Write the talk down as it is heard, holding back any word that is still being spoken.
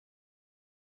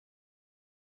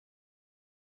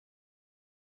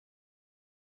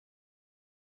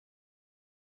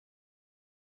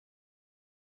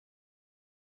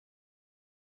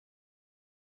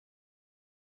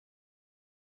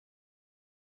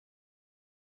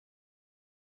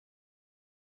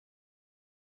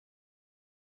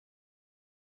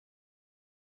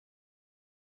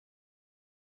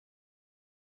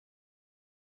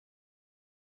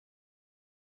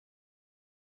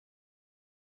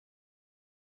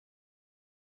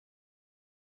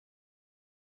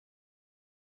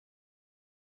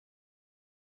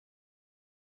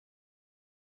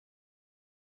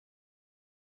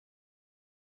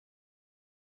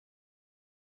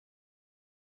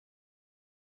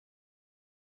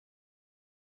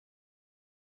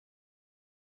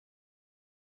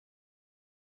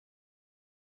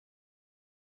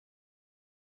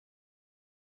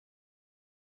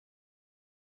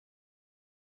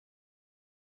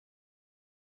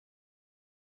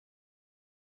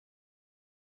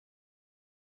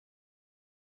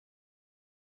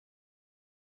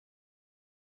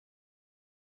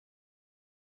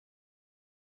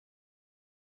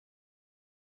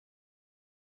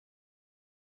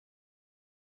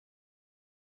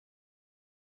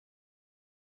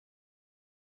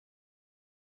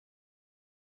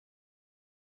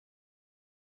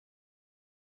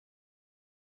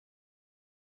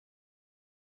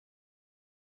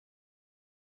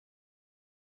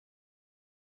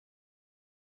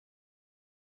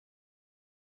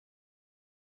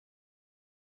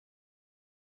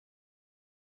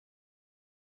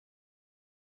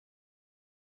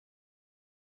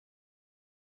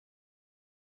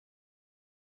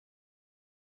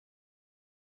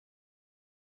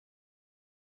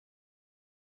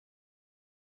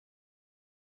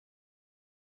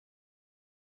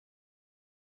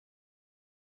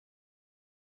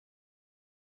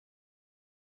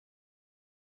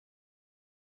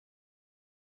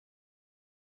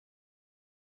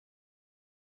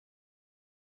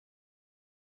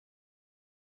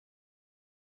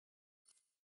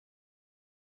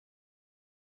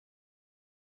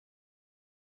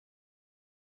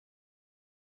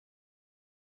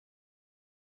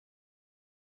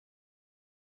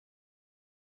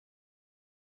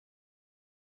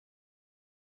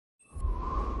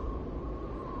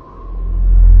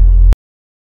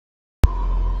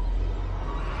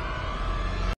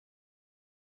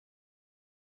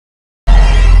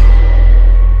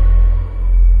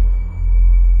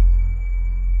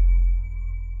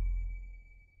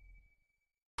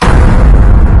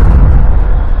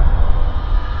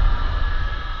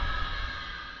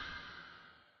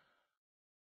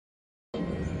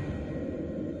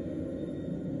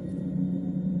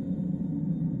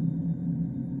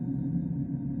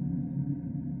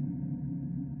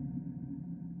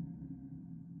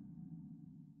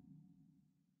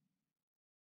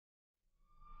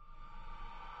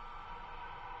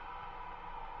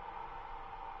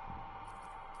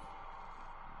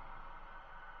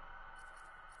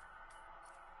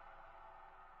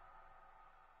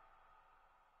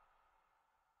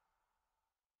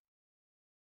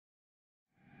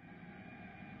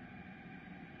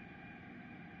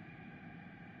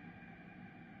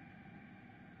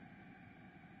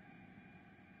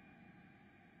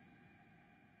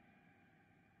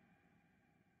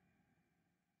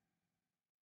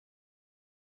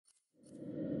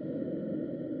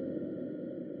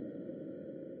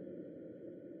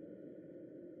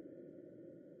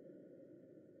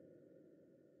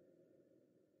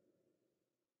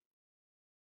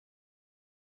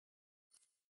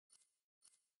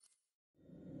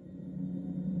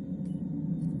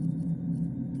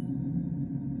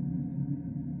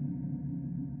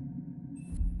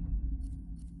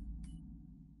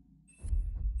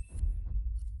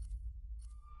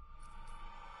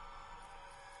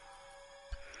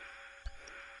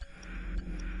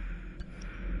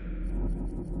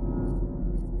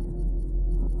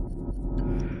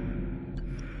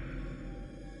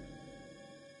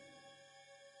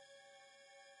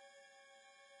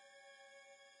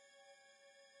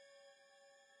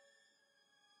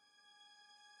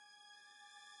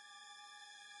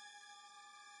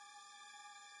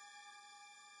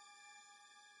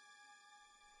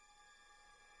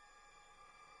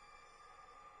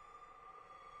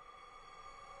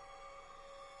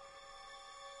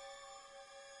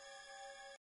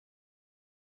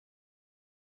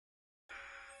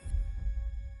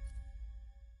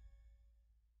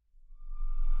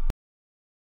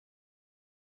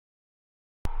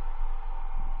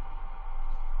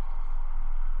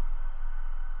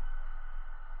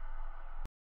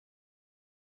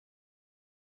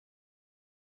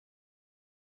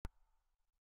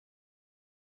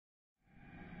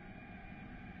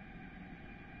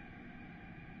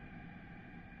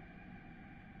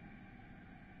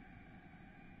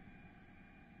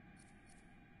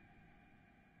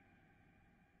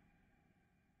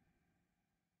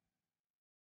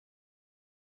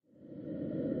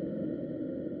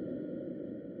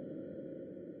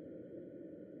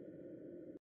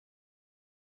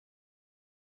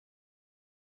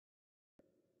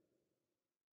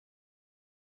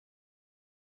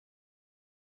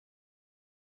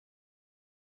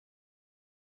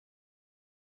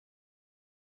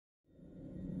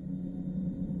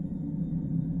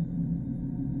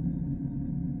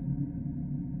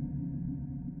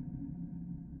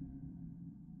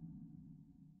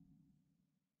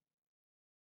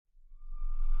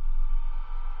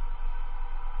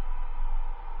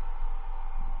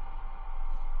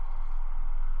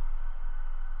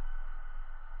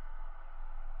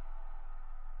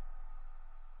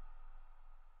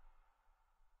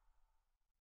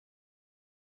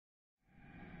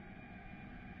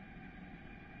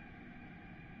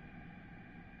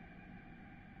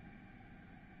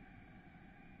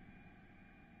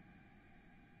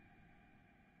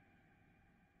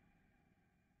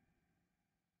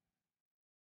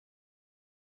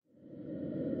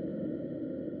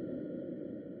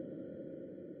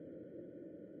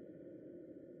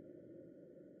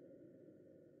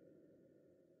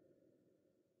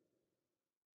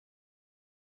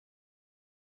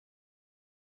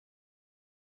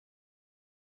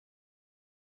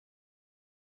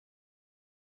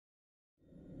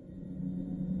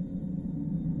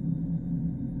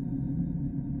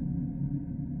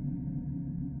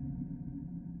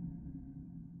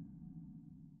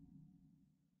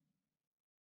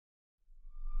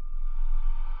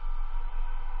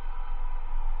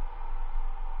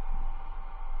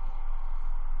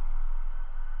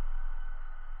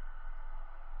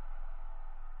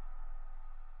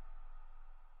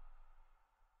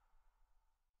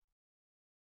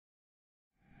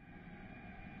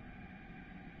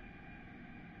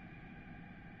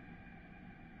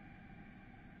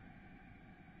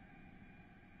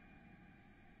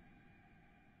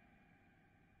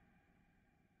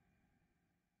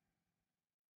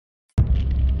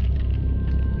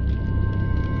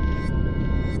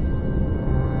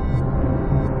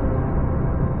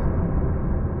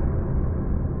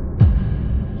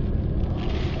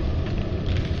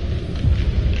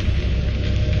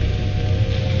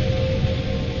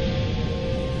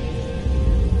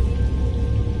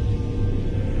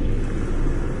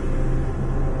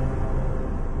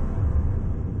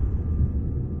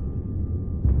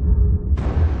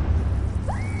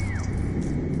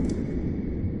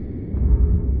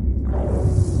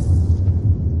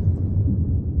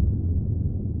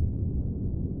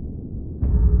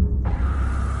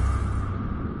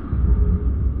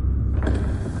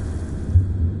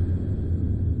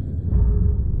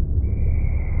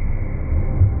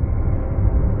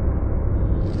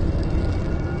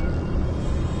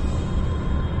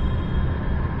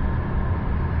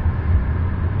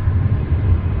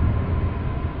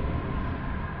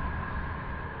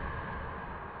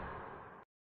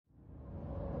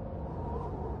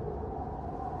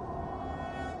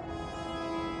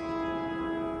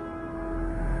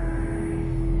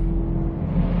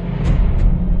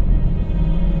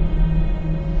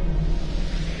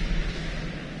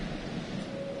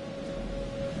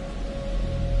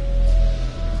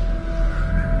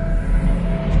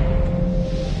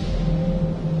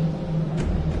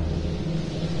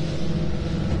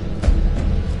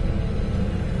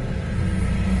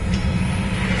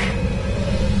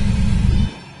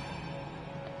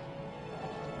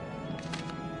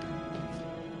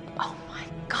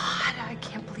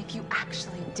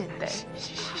actually, did they?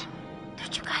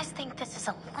 Don't you guys think this is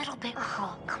a little bit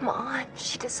cruel? Come on,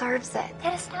 she deserves it.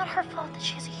 And it's not her fault that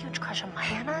she has a huge crush on Mike.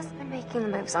 Hannah's been making the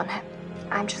moves on him.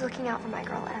 I'm just looking out for my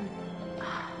girl, Em.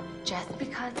 Just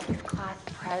because he's class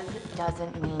prez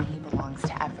doesn't mean he belongs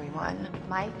to everyone.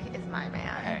 Mike is my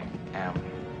man. Hey,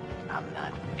 I'm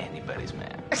not anybody's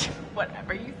man.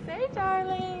 Whatever you say,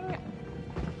 darling.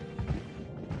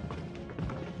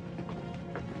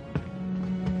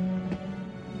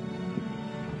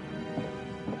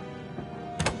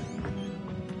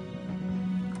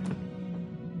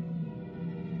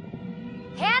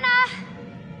 Hannah!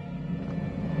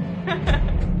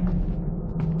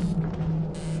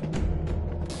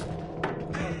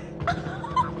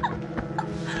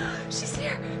 She's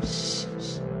here. Shh,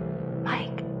 shh.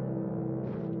 Mike.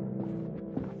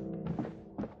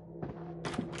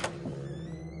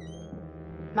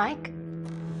 Mike?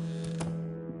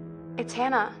 It's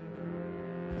Hannah.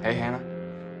 Hey, Hannah.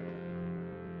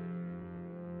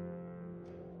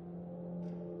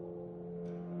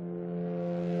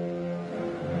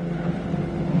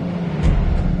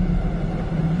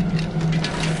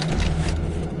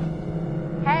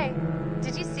 Hey,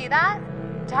 did you see that?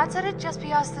 Dad said it'd just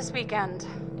be us this weekend.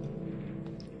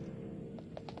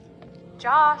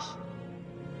 Josh.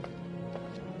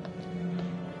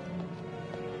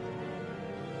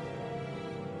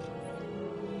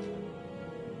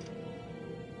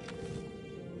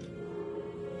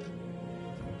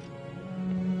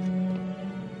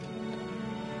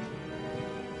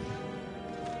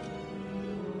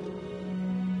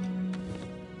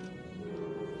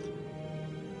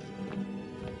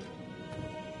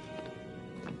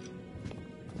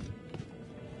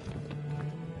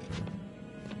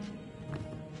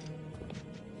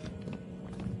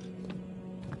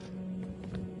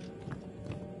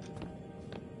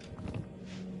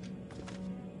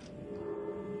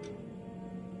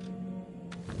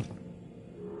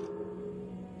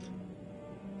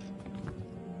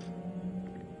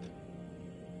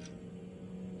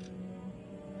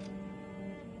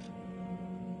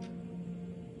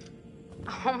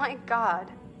 Oh my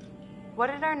God. What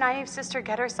did our naive sister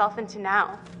get herself into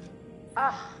now?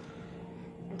 Ugh.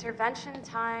 Intervention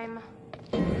time.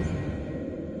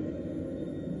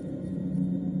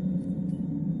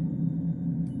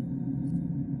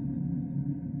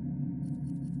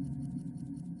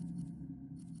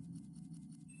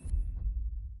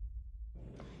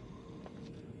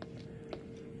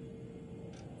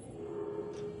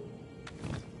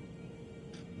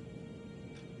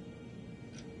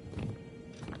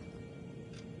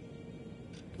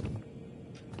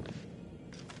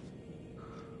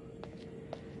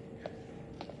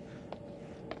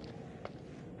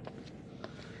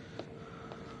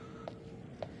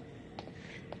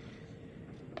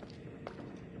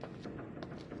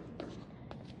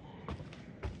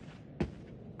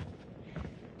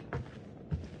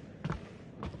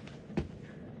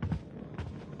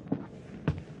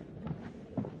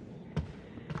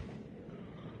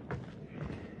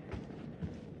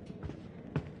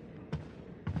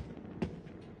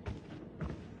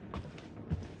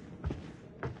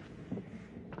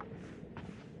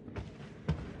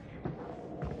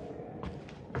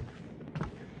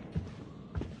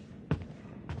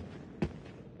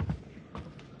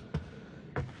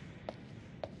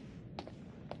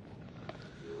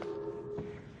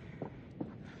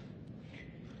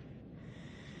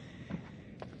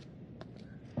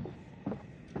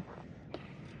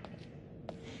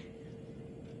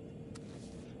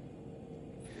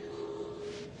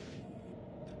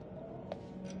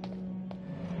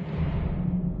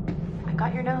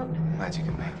 Got your note. Glad you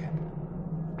could make it.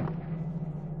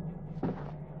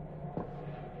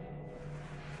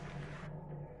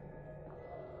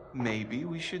 Maybe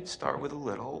we should start with a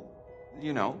little,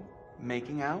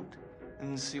 making out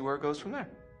and see where it goes from there.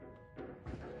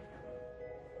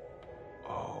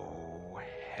 Oh,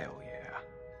 hell yeah.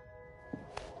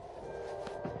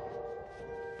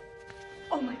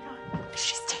 Oh my God.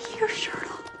 She's taking her shirt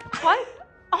off. What?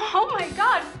 Oh my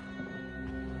God.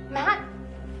 Matt,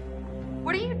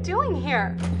 what are you doing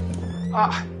here?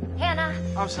 Hannah.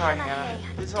 I'm sorry, Hannah, Hannah.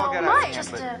 hey, This all don't got out of mind. hand,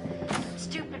 Just but... a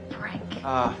stupid prank.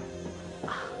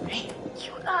 Hey.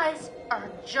 You guys are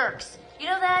jerks. You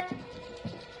know that?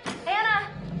 Hannah!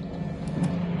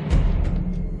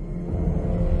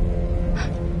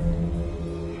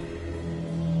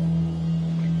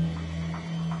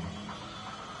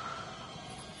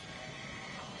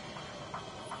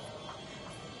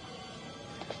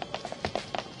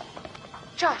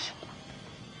 Josh.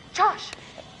 Josh.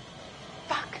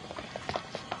 Fuck.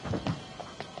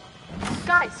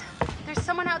 Guys, there's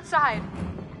someone outside.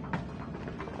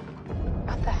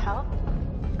 hell?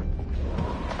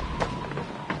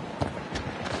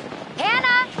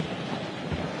 Hannah!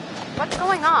 What's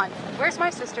going on? Where's my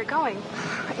sister going?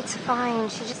 It's fine.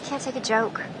 She just can't take a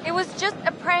joke. It was just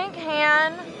a prank,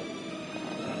 Han.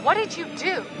 What did you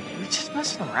do? We were just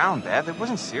messing around, Beth. It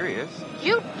wasn't serious.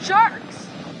 You jerks!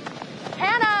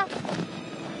 Hannah!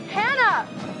 Hannah!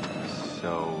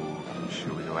 So,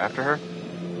 should we go after her?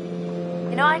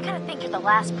 You know, I kind of think you're the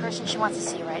last person she wants to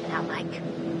see right now, Mike.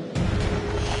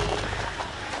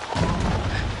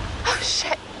 Oh,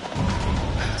 shit.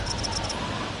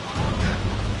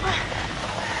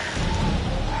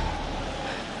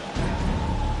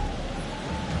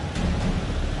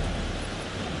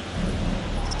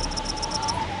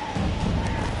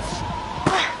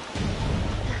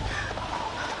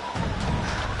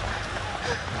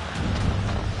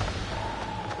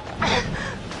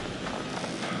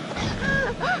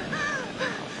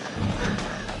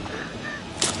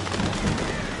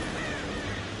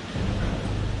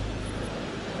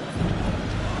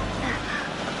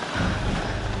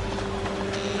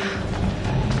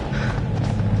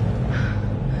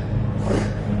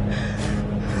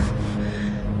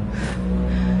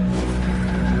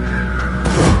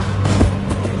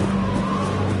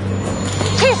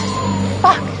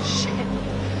 Fuck, shit.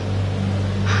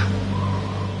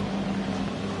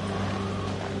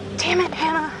 Damn it,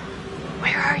 Hannah.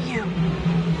 Where are you?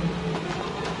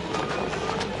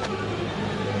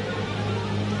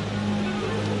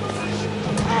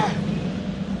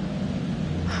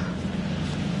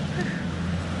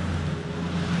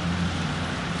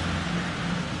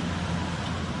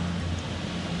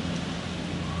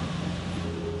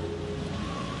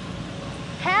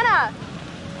 Hannah!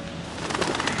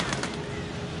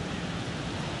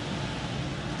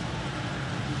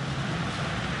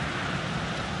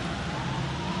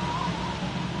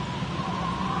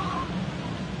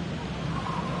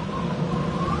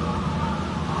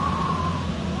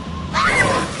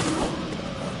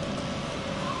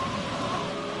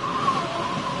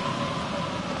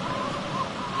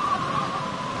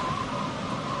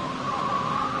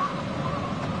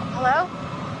 Hello?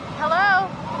 Hello?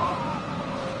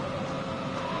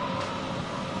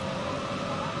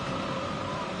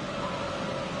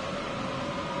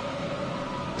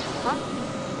 Huh?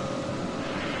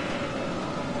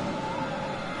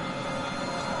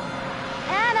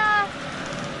 Hannah!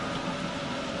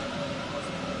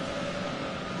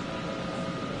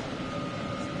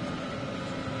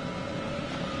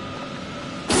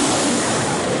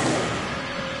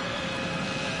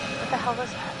 What the hell was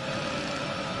that?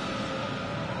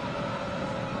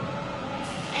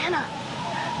 Hannah!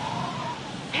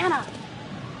 Hannah!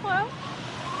 Hello?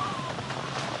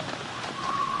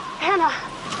 Hannah!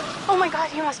 Oh my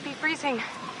god, you must be freezing.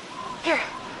 Here,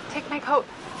 take my coat.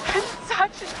 I'm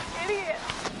such an idiot.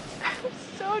 I'm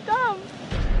so dumb.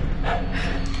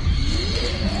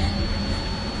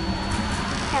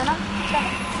 Hannah?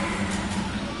 Jack?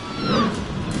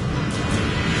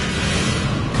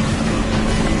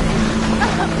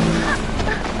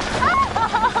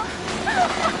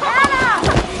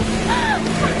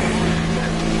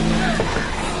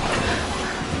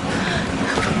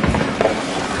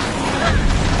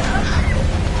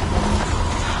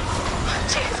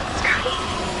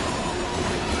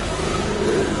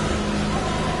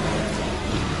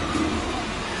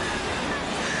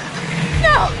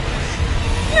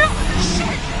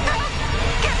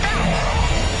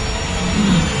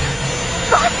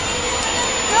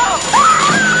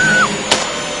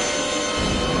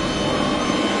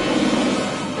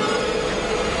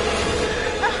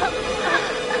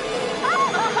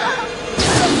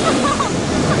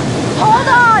 Hold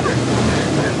on!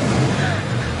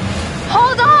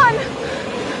 Hold on!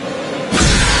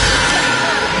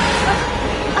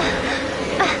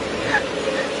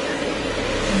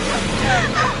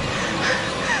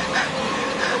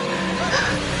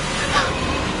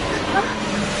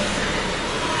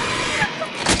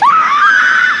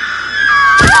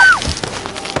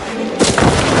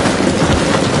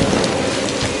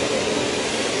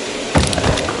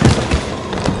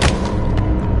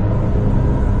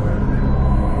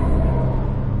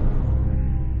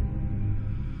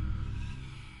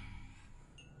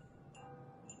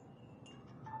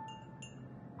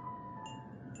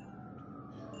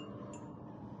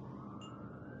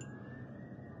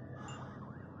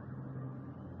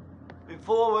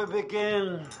 Before we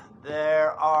begin,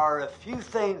 there are a few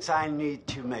things I need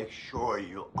to make sure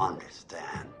you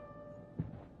understand.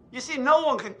 You see, no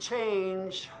one can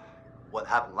change what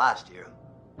happened last year.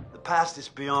 The past is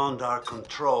beyond our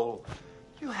control.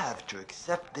 You have to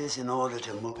accept this in order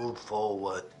to move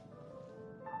forward.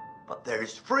 But there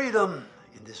is freedom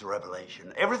in this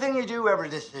revelation. Everything you do, every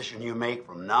decision you make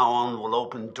from now on will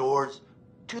open doors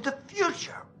to the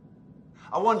future.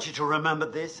 I want you to remember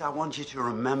this. I want you to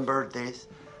remember this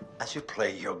as you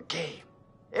play your game.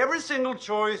 Every single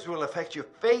choice will affect your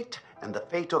fate and the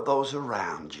fate of those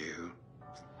around you.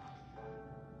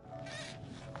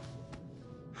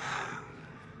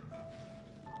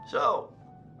 So,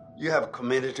 you have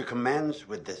committed to commence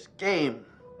with this game.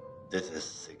 This is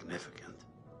significant,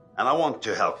 and I want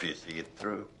to help you see it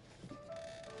through.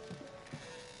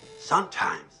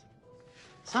 Sometimes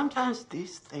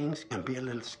these things can be a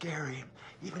little scary,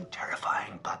 even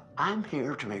terrifying, but I'm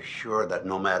here to make sure that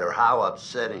no matter how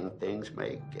upsetting things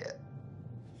may get,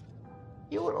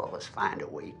 you will always find a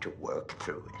way to work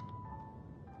through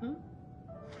it.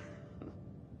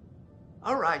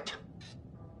 All right.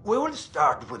 We will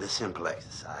start with a simple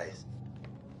exercise.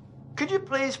 Could you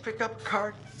please pick up a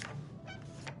card?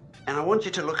 And I want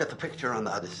you to look at the picture on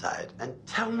the other side and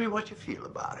tell me what you feel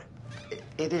about it.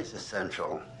 It is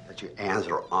essential that you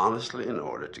answer honestly in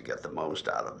order to get the most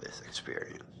out of this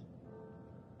experience.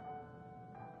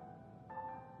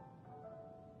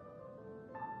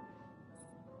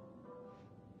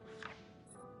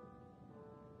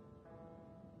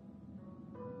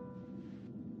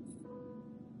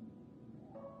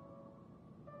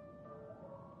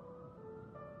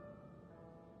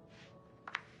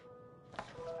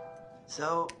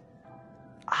 So,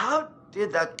 how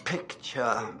did that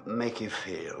picture make you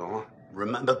feel?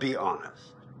 Remember, be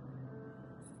honest.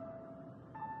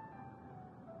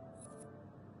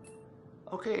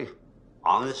 Okay,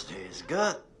 honesty is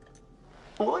good.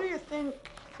 What do you think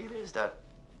it is that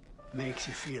makes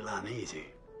you feel uneasy?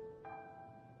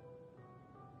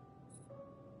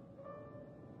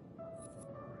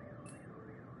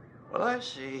 Well, I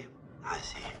see.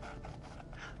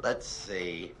 Let's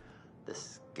see. The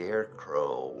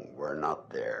Scarecrow were not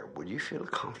there. Would you feel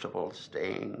comfortable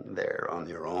staying there on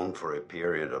your own for a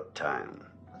period of time?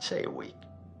 Let's say a week,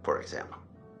 for example.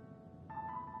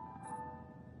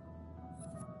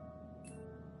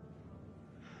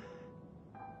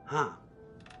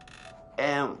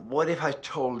 And what if I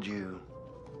told you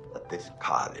that this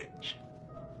cottage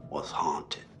was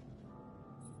haunted?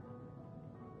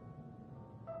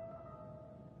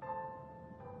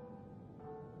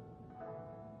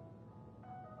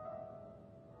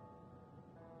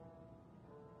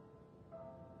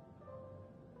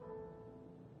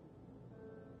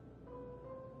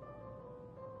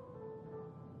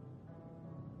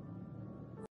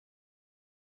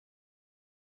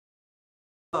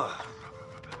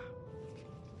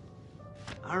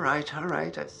 All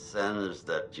right. I sense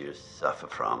that you suffer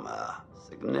from a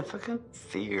significant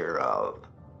fear of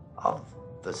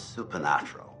the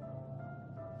supernatural.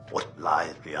 What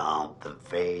lies beyond the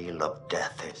veil of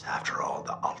death is, after all,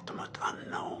 the ultimate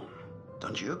unknown.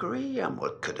 Don't you agree? And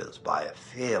what could inspire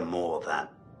fear more than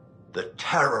the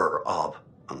terror of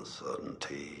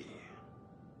uncertainty?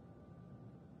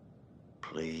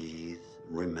 Please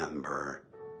remember,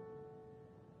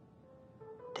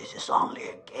 this is only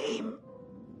a game.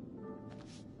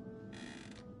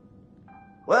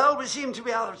 Well, we seem to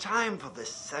be out of time for this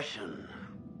session.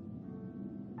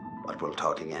 But we'll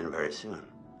talk again very soon.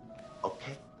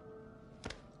 Okay?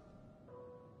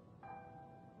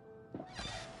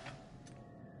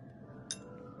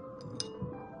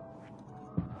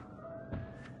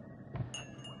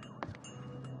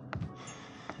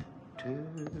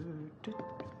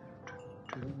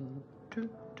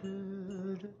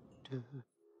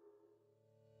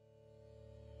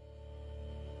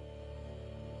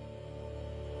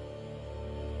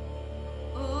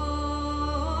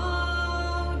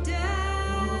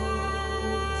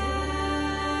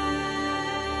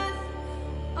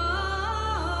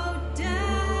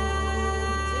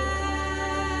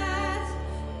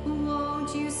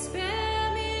 You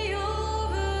spare me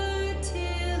over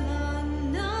till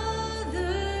another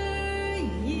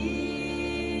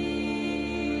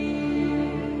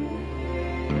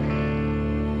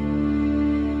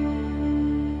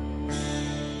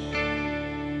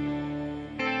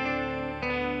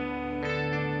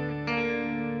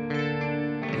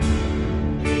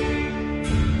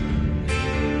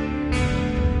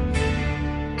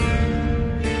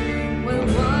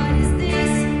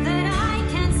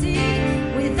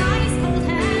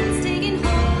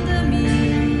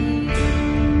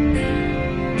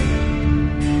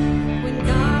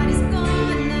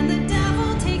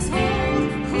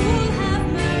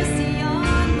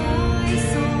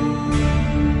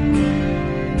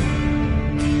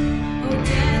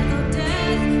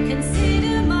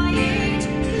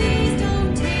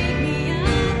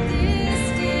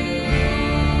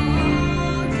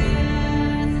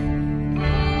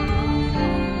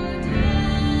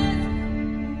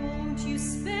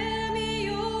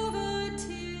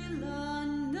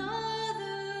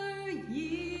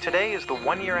Today is the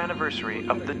one-year anniversary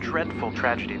of the dreadful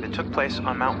tragedy that took place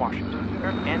on Mount Washington.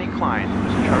 Sheriff Annie Klein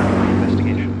was in charge of the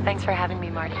investigation. Thanks for having me,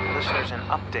 Marty. Listeners, an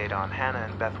update on Hannah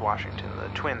and Beth Washington, the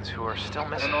twins who are still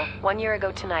missing. 1 year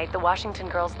ago tonight, the Washington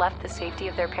girls left the safety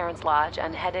of their parents' lodge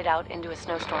and headed out into a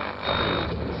snowstorm.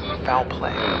 Foul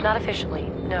play. Not officially,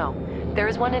 no. There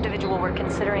is one individual we're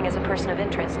considering as a person of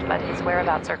interest, but his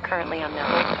whereabouts are currently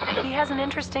unknown. He has an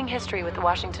interesting history with the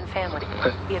Washington family.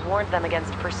 He had warned them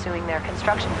against pursuing their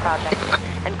construction project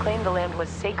and claimed the land was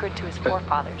sacred to his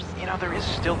forefathers. You know, there is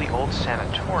still the old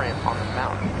sanatorium on the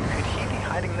mountain. Could he be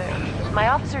hiding there? My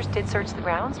officers did search the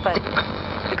grounds, but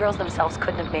the girls themselves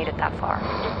couldn't have made it that far.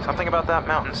 Something about that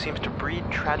mountain seems to breed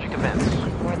tragic events.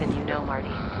 More than you know, Marty.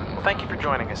 Well, thank you for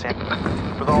joining us, Andy.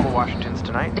 With all the Washingtons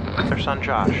tonight, their son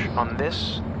Josh, on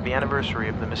this, the anniversary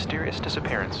of the mysterious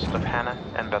disappearance of Hannah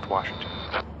and Beth Washington.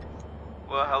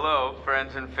 Well, hello,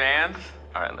 friends and fans.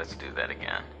 All right, let's do that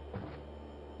again.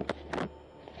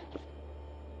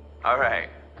 All right.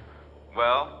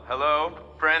 Well, hello,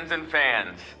 friends and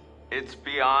fans. It's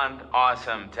beyond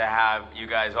awesome to have you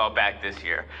guys all back this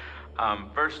year.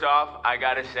 First off, I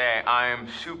gotta say, I am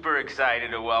super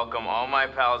excited to welcome all my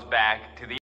pals back to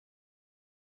the...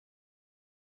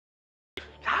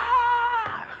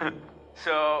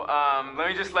 So, let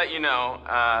me just let you know,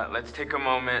 let's take a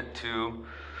moment to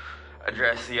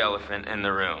address the elephant in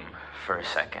the room for a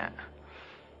second.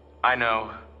 I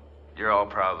know you're all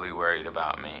probably worried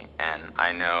about me, and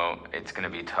I know it's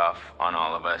gonna be tough on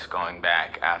all of us going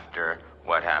back after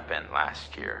what happened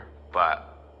last year,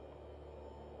 but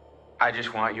I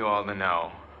just want you all to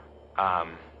know,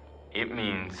 it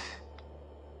means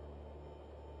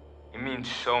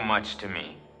so much to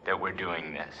me that we're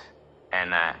doing this,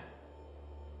 and that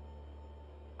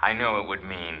I know it would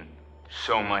mean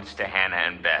so much to Hannah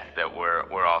and Beth that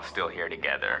we're all still here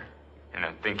together, and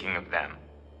I'm thinking of them.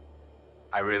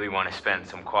 I really want to spend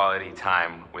some quality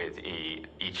time with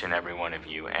each and every one of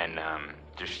you, and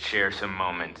just share some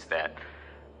moments that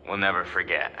we'll never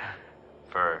forget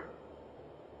for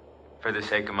the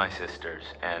sake of my sisters,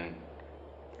 and,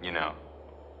 you know.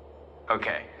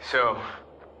 Okay, so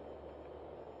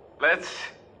let's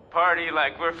party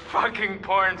like we're fucking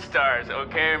porn stars,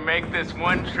 okay? Make this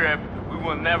one trip we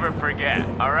will never forget,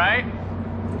 all right?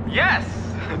 Yes!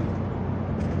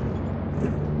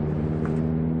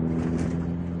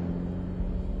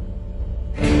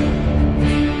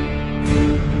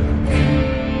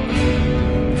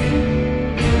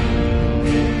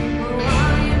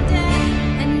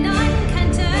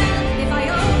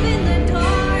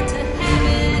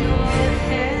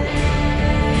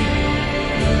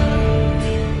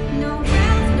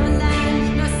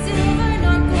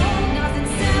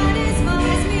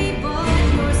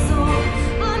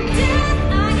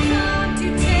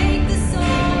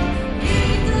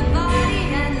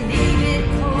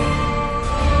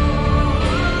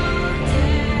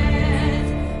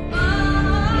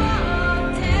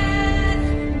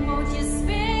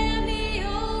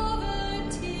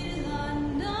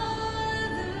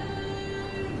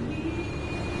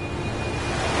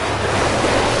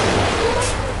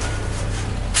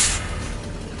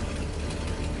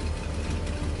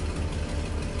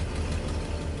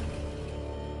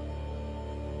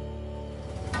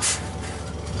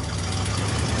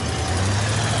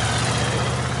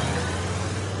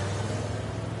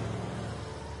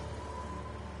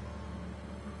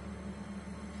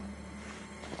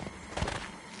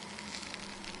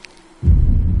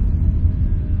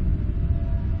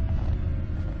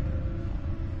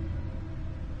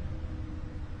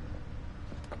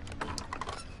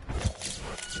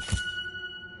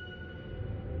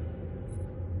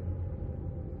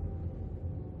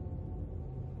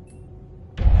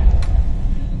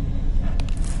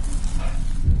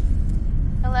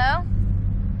 Hello?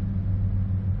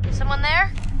 Someone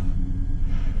there?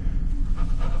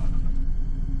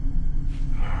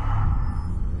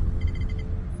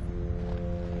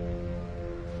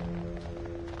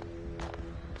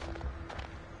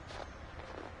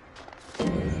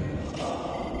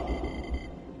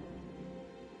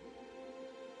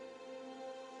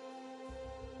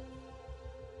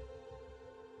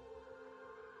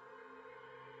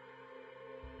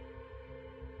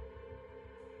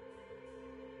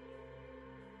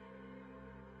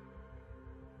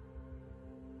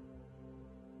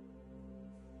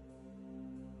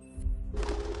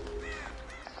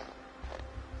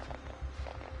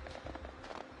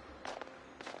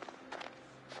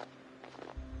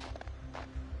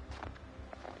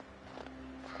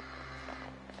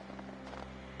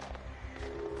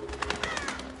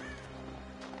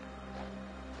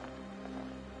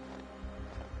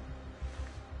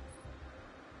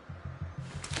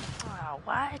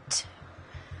 What?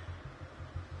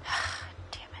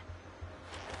 Damn it.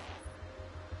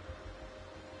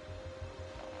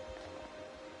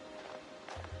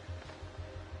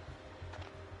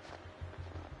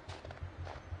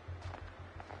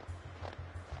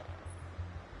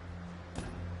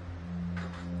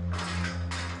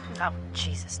 Oh,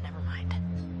 Jesus, never mind.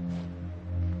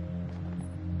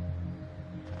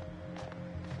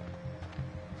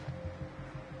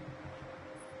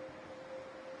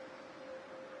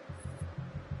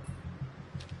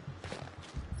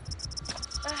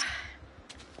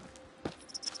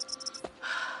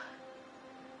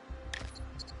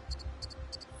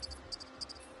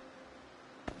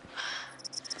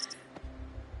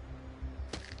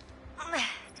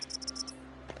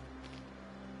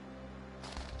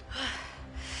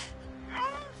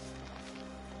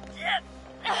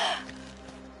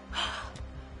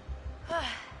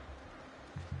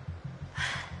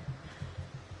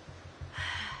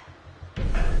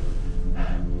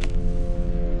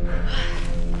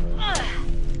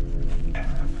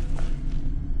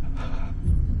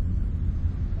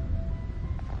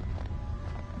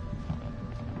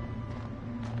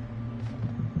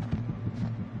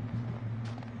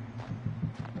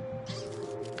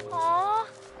 Aw.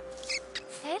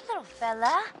 Hey, little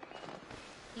fella.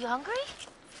 You hungry?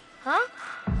 Huh?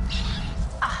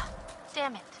 Ah,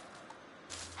 damn it.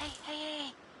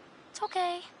 Hey. It's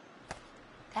okay.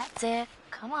 That's it.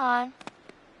 Come on.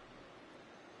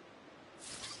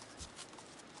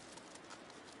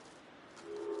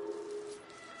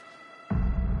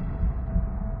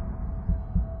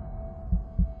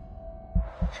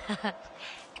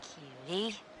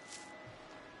 Cutie.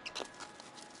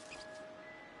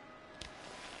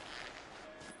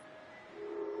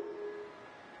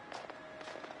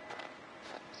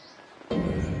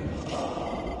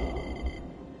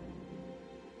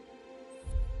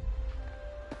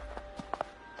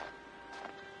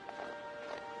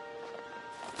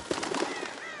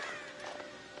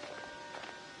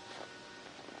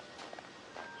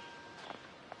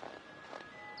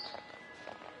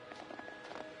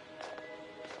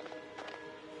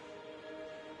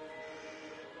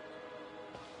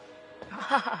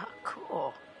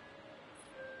 Cool.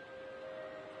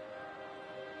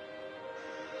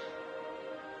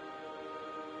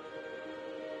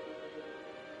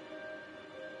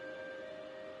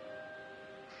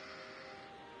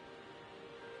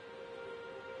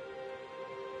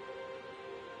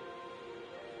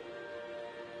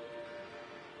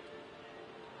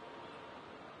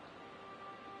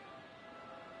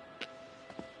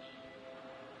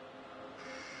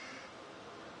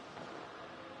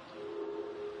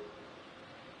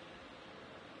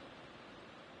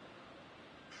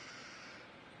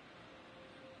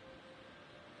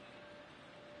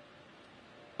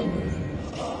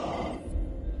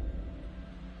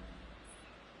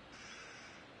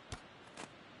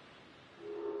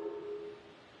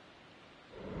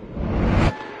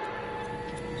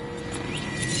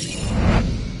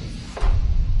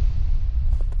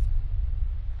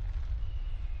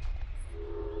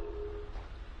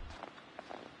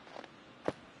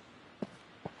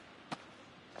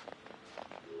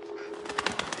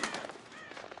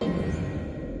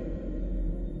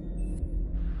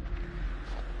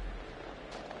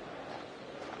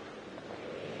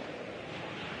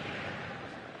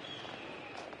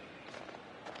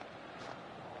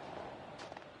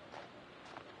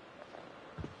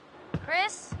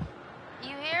 Chris?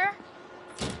 You here?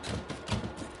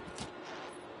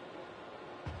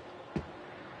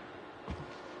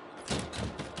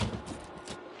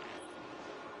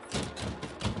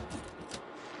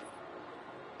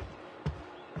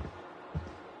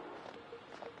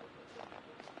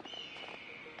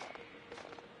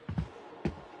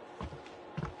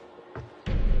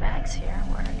 Bag's here.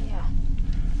 Where are you?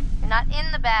 You're not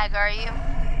in the bag, are you?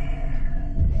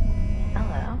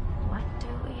 Hello. What do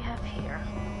we have here?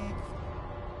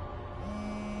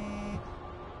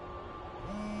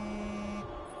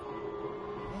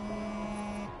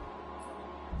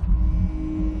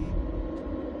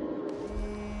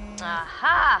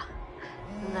 Aha!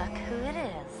 Look who it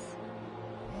is.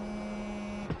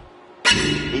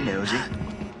 Hey, Nosy.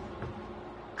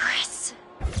 Chris!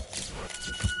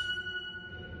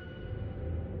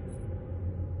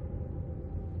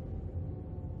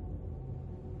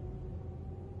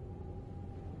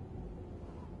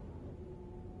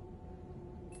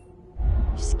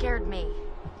 You scared me.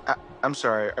 I'm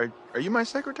sorry. Are you my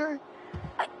secretary?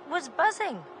 I was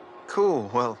buzzing.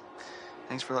 Cool. Well,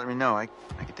 thanks for letting me know. I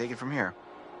can take it from here.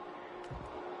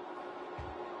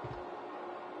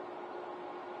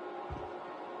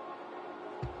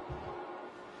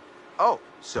 Oh,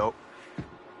 so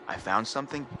I found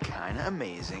something kind of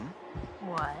amazing.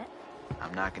 What?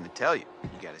 I'm not going to tell you. You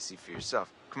got to see for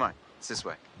yourself. Come on, it's this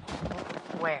way.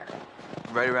 Where?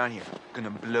 Right around here. Gonna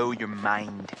blow your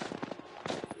mind.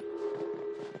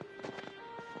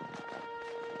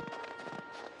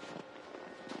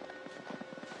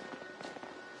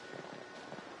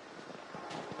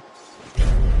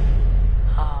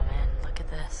 Oh man, look at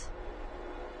this.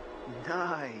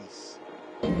 Nice.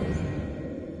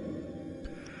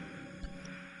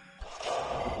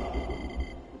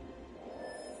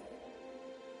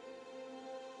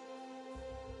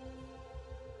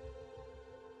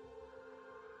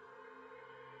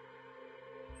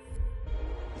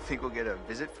 You think we'll get a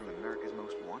visit from America's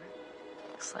Most Wanted?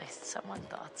 Looks like someone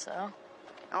thought so.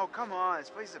 Oh, come on. This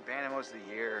place is abandoned most of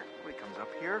the year. Nobody comes up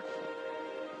here.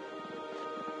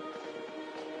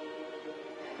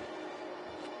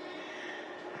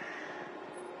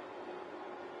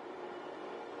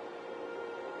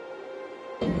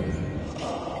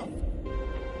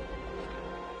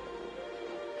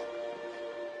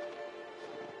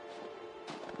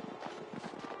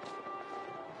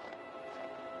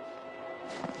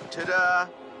 Ta-da!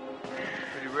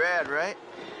 Pretty rad, right?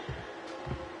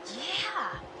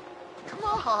 Yeah. Come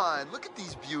on, look at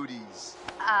these beauties.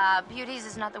 Beauties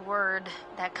is not the word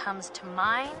that comes to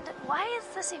mind. Why is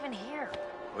this even here?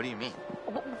 What do you mean?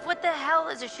 What the hell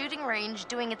is a shooting range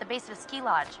doing at the base of a ski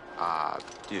lodge?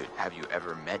 Dude, have you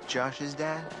ever met Josh's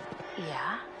dad?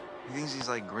 Yeah? He thinks he's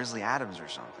like Grizzly Adams or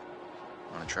something.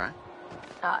 Wanna try?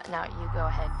 No, you go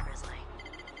ahead, Grizzly.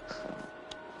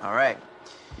 All right,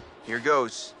 here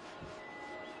goes.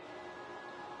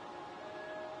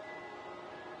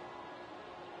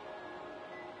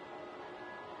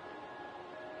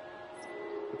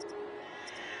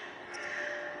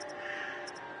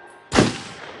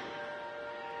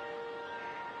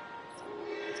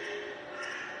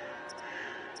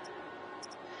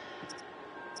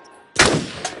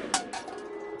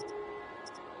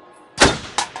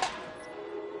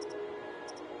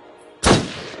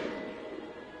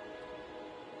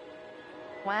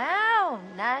 Wow,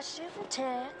 nice shooting,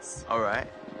 Tex. All right,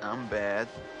 I'm bad.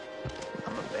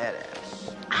 I'm a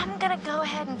badass. I'm gonna go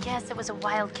ahead and guess it was a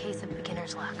wild case of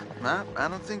beginner's luck. Nah, I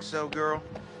don't think so, girl.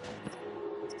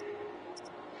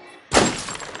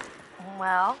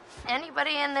 Well,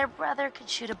 anybody and their brother could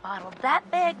shoot a bottle that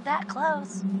big, that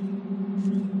close.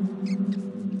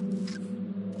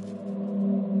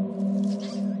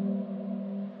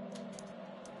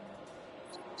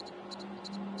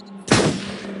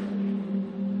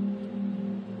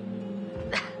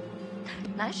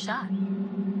 Nice shot.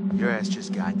 Your ass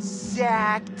just got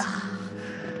sacked.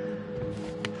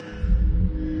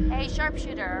 Hey,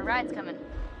 sharpshooter, a ride's coming.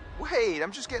 Wait,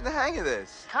 I'm just getting the hang of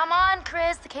this. Come on,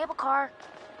 Chris, the cable car.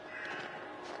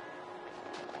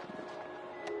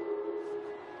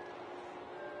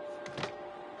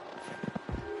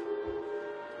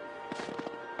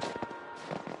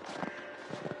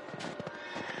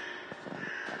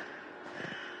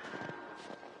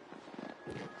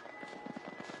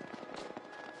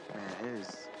 Man,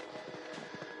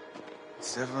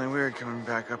 it's definitely weird coming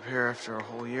back up here after a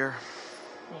whole year.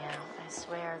 Yeah, I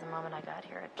swear the moment I got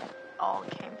here, it all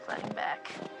came flooding back.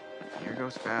 Year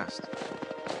goes fast.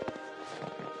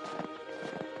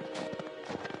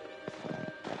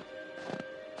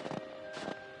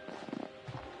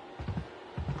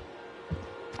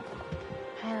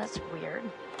 Hey, that's weird.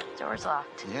 Door's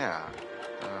locked. Yeah.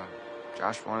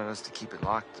 Josh wanted us to keep it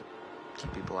locked to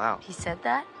keep people out. He said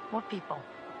that? What people?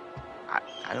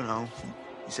 I don't know.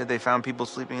 He said they found people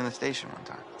sleeping in the station one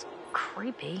time.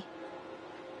 Creepy.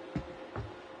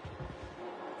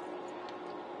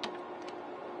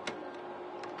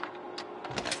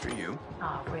 After you.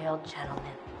 Oh, real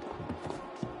gentleman.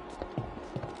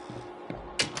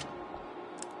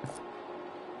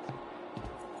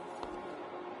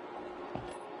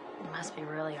 It must be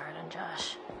really hard on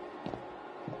Josh.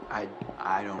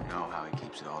 I don't know how he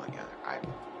keeps it all together. I'd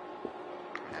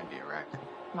be a wreck.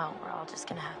 Well, we're all just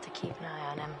gonna have to keep an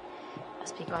eye on him.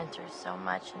 Must be going through so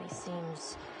much, and he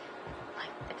seems like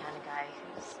the kind of guy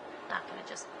who's not gonna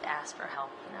just ask for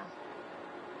help, you know?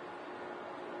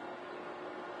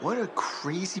 What a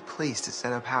crazy place to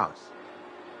set up house.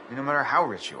 I mean, no matter how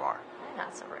rich you are. They're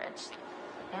not so rich.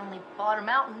 They only bought a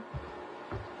mountain.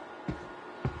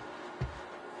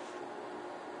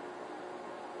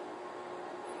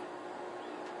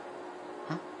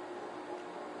 Huh?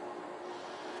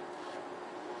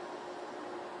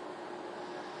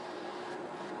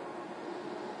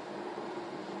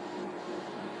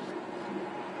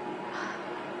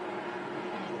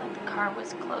 I thought the car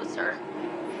was closer.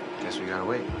 Guess we gotta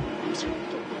wait. I'm starting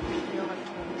to get the feel like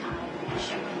getting tired.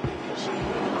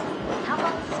 How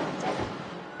long is it day?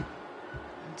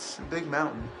 It's a big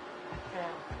mountain. Yeah.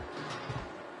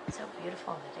 It's so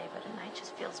beautiful in the day, but at night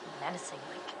just feels menacing,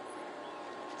 like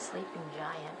a sleeping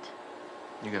giant.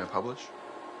 You gonna publish?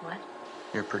 What?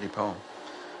 Your pretty poem.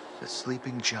 The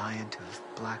Sleeping Giant of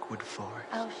Blackwood Forest.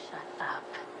 Oh, shut up.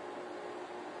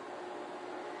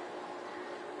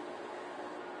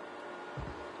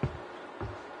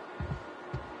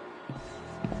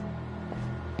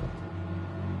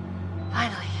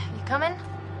 Finally, you coming?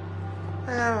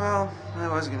 Yeah, well, I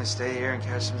was gonna stay here and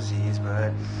catch some Z's,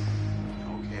 but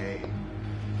okay.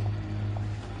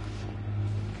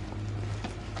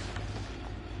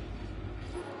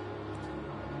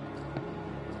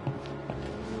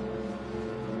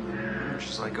 It's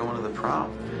just like going to the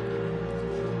prom.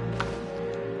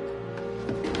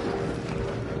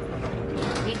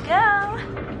 Here we go.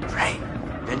 Right.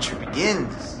 Adventure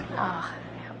begins. Oh, I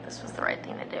hope this was the right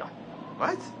thing to do.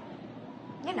 What?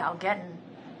 You know, getting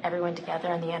everyone together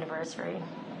on the anniversary.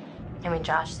 I mean,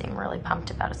 Josh seemed really pumped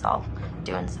about us all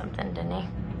doing something, didn't he?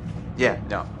 Yeah,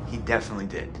 no, he definitely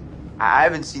did. I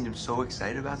haven't seen him so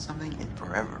excited about something in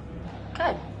forever.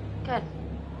 Good, good.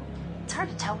 It's hard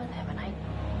to tell with him, and I've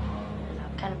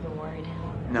kind of been worried.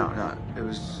 No, it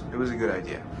was a good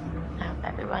idea. I hope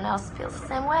everyone else feels the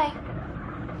same way.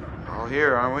 We're all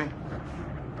here, aren't we?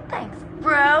 Thanks,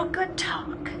 bro. Good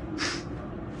talk.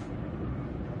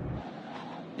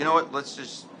 You know what? Let's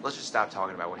just stop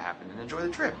talking about what happened and enjoy the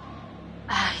trip.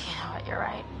 You know what? You're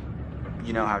right.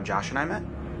 You know how Josh and I met?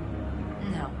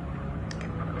 No.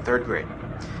 Third grade.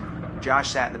 Josh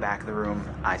sat in the back of the room,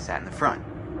 I sat in the front.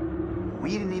 We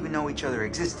didn't even know each other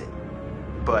existed.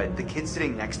 But the kid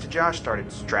sitting next to Josh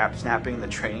started strap snapping the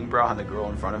training bra on the girl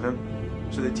in front of him.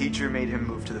 So the teacher made him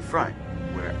move to the front,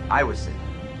 where I was sitting.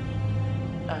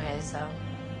 Okay, so.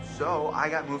 So I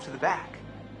got moved to the back.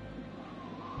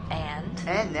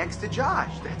 And next to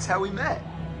Josh. That's how we met.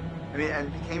 I mean,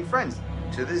 and became friends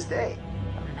to this day.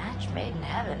 a match made in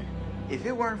heaven. If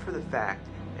it weren't for the fact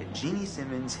that Jeannie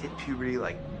Simmons hit puberty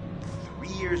like 3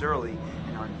 years early,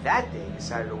 and on that day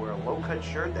decided to wear a low-cut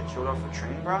shirt that showed off her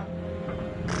training bra,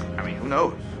 I mean, who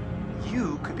knows?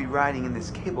 You could be riding in this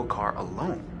cable car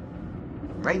alone.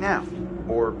 Right now.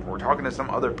 Or talking to some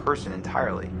other person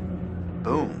entirely.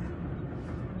 Boom.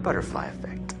 Butterfly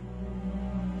effect.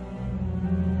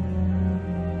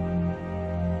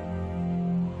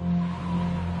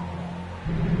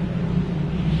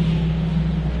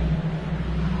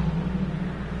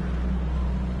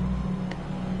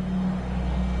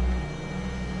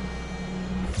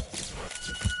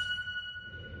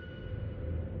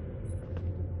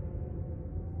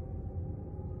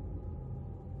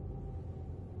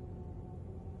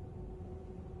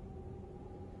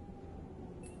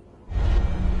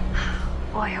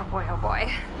 Boy, oh boy, oh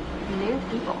boy. New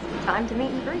people. Time to meet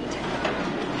and greet.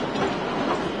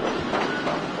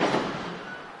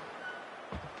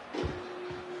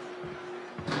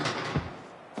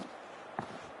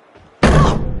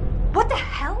 What the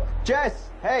hell? Jess,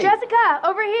 hey! Jessica,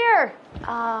 over here!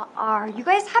 Are you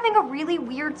guys having a really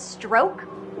weird stroke?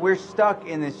 We're stuck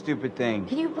in this stupid thing.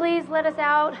 Can you please let us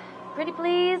out? Pretty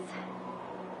please?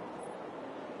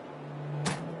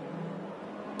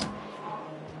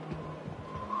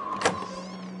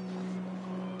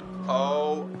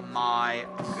 Oh my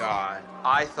god.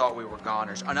 I thought we were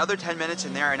goners. Another 10 minutes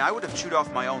in there and I would have chewed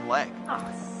off my own leg.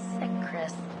 Oh, sick,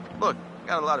 Chris. Look,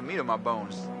 got a lot of meat on my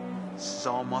bones. This is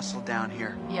all muscle down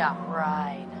here. Yeah,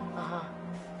 right.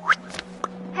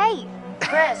 Hey!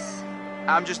 Chris!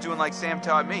 I'm just doing like Sam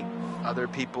taught me. Other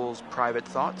people's private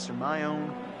thoughts are my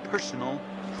own personal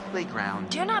playground.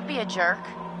 Do not be a jerk.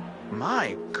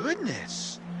 My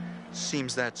goodness.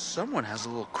 Seems that someone has a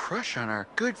little crush on our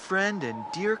good friend and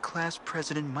dear class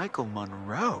president Michael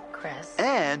Monroe. Chris.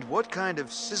 And what kind of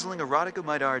sizzling erotica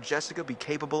might our Jessica be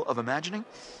capable of imagining?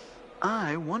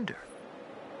 I wonder.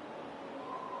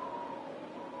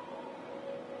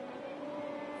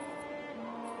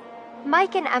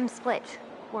 Mike and Em split.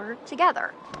 We're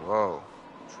together. Whoa,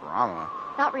 drama.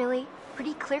 Not really.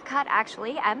 Pretty clear cut,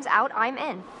 actually. Em's out, I'm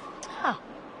in. Huh.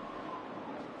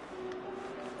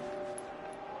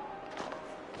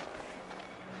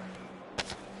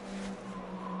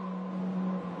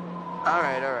 All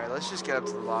right, let's just get up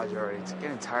to the lodge already. It's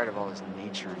getting tired of all this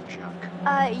nature and junk.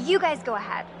 You guys go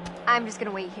ahead. I'm just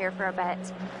gonna wait here for a bit.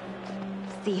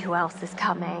 See who else is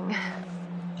coming.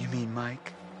 You mean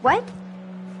Mike? What?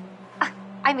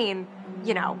 I mean,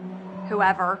 you know,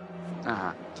 whoever.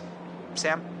 Uh-huh.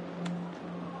 Sam?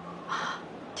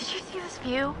 Did you see this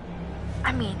view?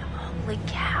 I mean, holy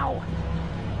cow.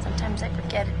 Sometimes I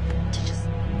forget to just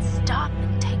stop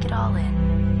and take it all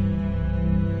in.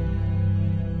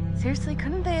 Seriously,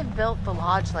 couldn't they have built the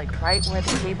lodge like right where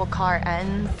the cable car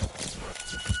ends?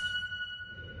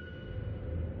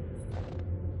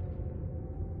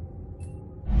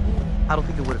 I don't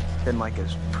think it would have been like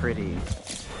as pretty.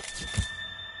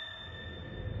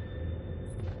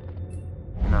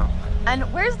 No. And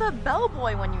where's the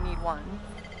bellboy when you need one?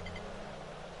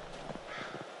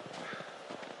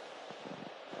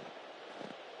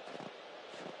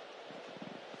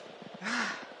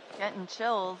 Getting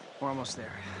chills. We're almost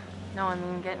there. No, I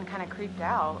mean getting kind of creeped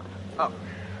out. Oh,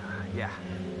 yeah.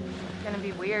 It's gonna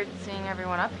be weird seeing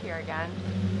everyone up here again.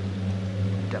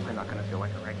 Definitely not gonna feel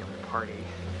like a regular party.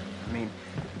 I mean,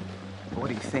 what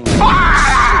do you think?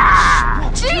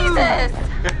 Jesus!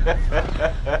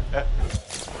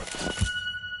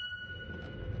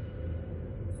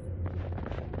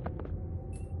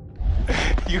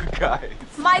 You guys.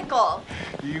 Michael!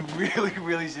 You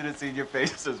really should have seen your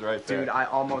faces right there. Dude, I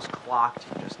almost clocked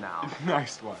you just now.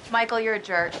 Nice one. Michael, you're a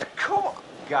jerk. Come on.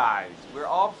 Guys, we're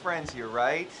all friends here,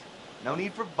 right? No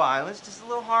need for violence, just a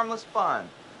little harmless fun.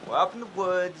 We're up in the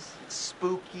woods, it's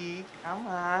spooky. Come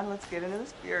on, let's get into the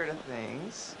spirit of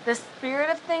things. The spirit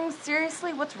of things?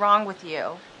 Seriously, what's wrong with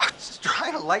you? I'm just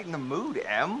trying to lighten the mood,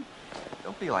 Em.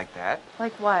 Don't be like that.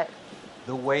 Like what?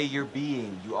 The way you're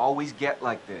being. You always get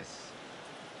like this.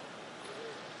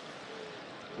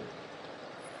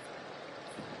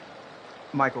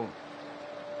 Michael,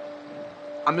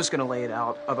 I'm just gonna lay it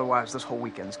out. Otherwise, this whole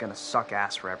weekend's gonna suck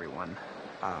ass for everyone.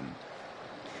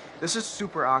 This is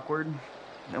super awkward,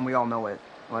 and we all know it.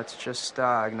 Let's just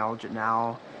acknowledge it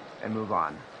now and move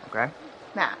on, okay?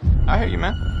 Nah. I hear you,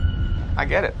 man. I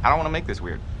get it. I don't want to make this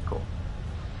weird. Cool.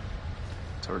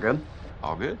 So we're good?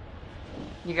 All good.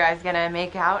 You guys gonna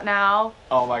make out now?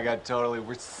 Oh my god, totally.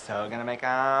 We're so gonna make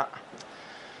out.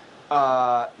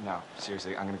 No,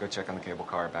 seriously, I'm gonna go check on the cable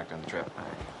car back down the trip. All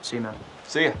right. See you, man.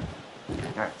 See ya. All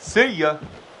right. See ya.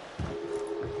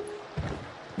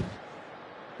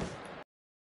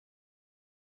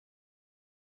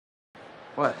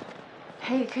 What?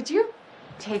 Hey, could you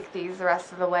take these the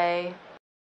rest of the way?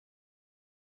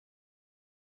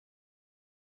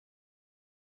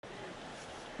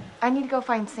 I need to go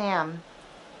find Sam.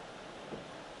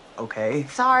 Okay.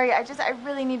 Sorry, I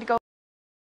really need to go.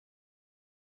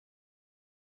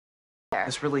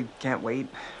 This really can't wait.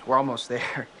 We're almost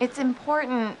there. It's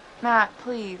important, Matt,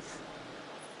 please.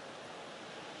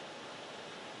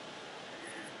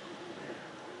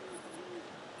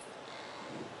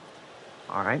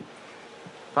 All right.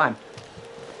 Fine.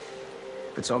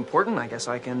 If it's so important, I guess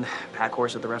I can pack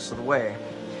horse it the rest of the way.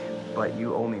 But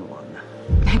you owe me one.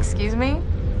 Excuse me?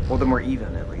 Well, then we're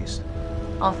even, at least.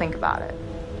 I'll think about it.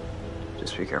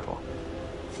 Just be careful.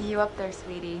 See you up there,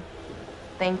 sweetie.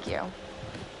 Thank you.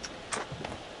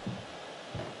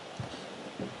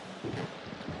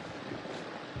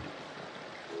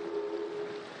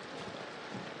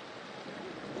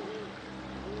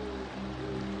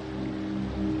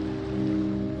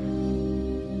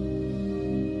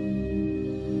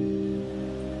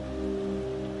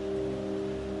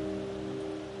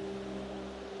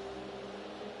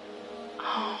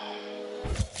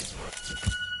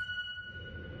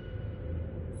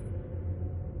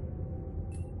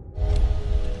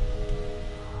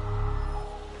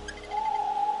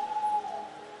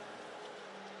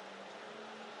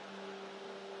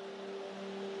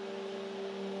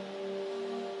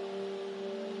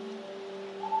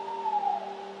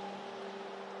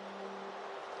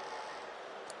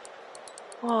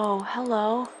 Whoa,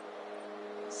 hello.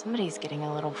 Somebody's getting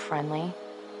a little friendly.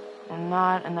 And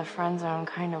not in the friend zone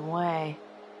kind of way.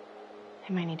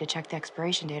 They might need to check the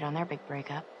expiration date on their big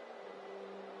breakup.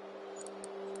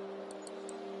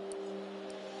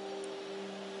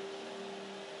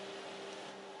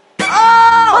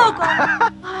 Oh!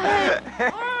 God!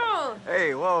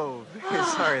 Hey, whoa.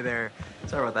 Sorry there.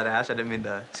 Sorry about that, Ash. I didn't mean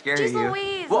to scare Jeez you.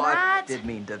 Louise, well, Matt. I did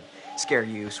mean to scare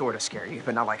you, sort of scare you,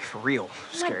 but not like for real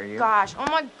scare you. Oh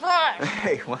my gosh!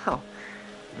 Hey, wow.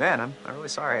 Man, I'm really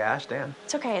sorry, Ash. Damn.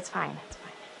 It's okay, it's fine. It's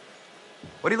fine.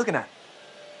 What are you looking at?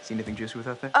 See anything juicy with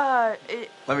that thing?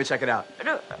 Let me check it out.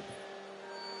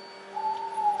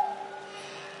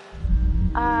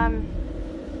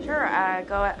 Sure,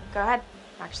 go ahead.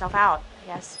 Knock yourself out, I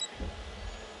guess.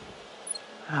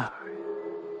 Oh,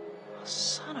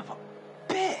 son of a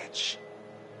bitch.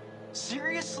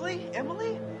 Seriously,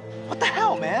 Emily? What the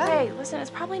hell, man? Hey, listen, it's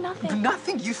probably nothing.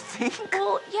 Nothing, you think?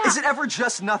 Well, yeah. Is it ever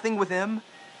just nothing with him?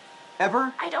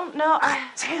 Ever? I don't know.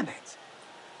 Damn it.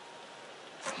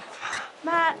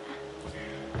 Matt.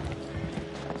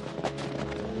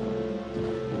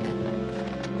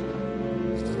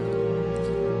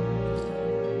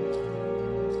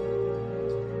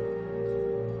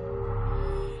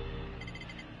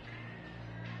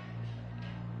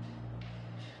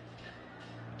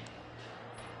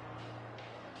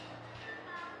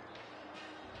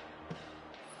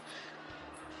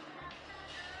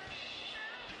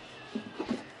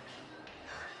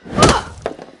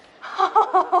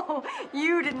 Oh,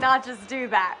 you did not just do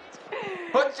that.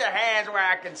 Put your hands where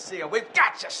I can see them. We've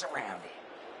got you surrounded.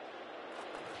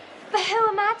 But who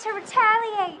am I to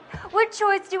retaliate? What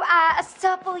choice do I, a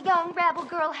supple young rebel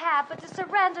girl, have but to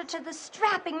surrender to the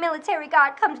strapping military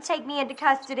guard come to take me into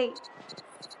custody?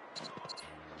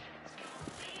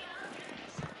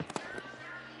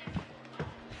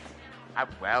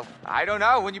 Well, I don't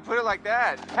know when you put it like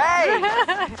that. Hey!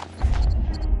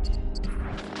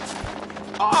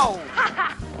 Oh!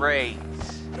 Great.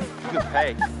 Good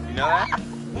pay. You know that?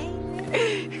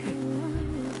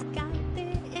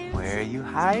 Where are you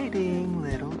hiding,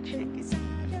 little chicken?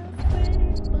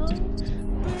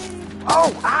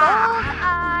 Oh!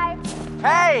 Ah!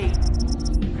 Hey!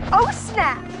 Oh,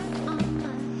 snap!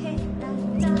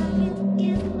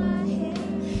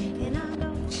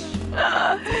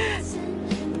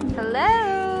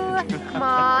 Hello? Come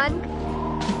on.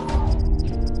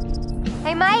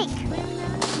 Hey, Mike.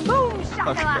 Boom,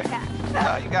 shakalaka.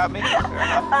 Okay. You got me. Fair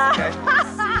enough. Okay.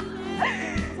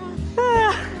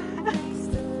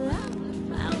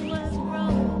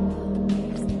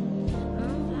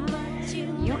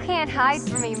 You can't hide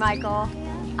from me, Michael.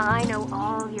 I know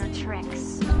all your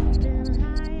tricks.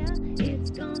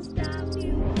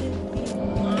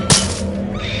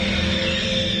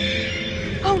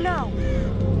 Oh, no.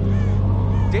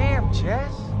 Damn,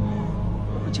 Jess.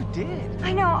 Look what you did.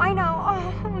 I know.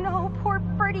 Oh, no. Poor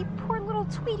birdie. Poor little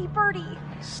Tweety birdie.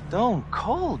 Stone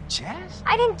cold, Jess.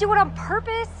 I didn't do it on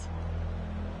purpose.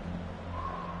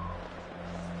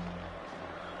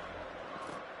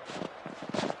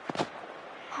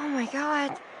 Oh, my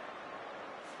God.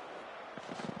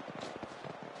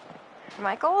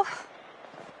 Michael?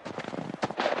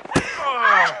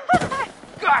 Oh,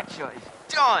 gotcha.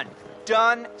 It's done.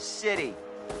 Done city.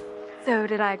 So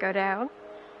did I go down?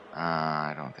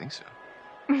 I don't think so.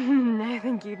 I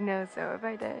think you'd know so if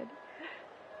I did.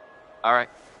 All right.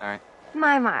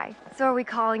 My. So are we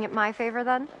calling it my favor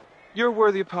then? You're a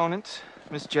worthy opponent,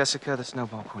 Miss Jessica, the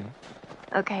Snowball Queen.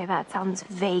 Okay, that sounds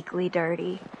vaguely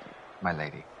dirty. My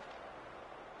lady.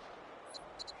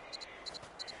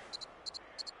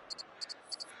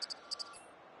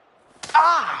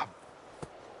 Ah!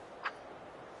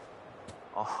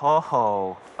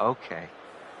 Oh, okay.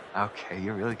 Okay,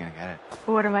 you're really gonna get it.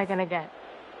 What am I gonna get?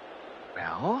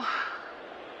 Well,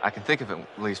 I can think of at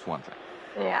least one thing.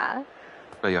 Yeah?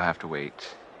 But you'll have to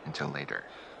wait until later.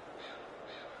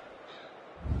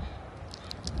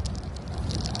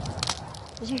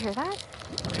 Did you hear that?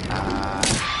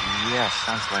 Yeah,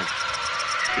 sounds like...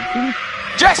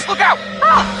 Jess, look out!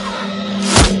 Ah!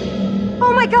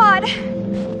 Oh my God!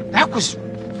 That was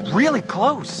really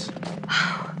close.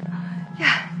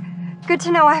 Yeah, good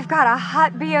to know I've got a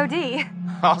hot BOD.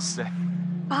 I'll say.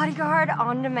 Bodyguard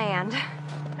on demand.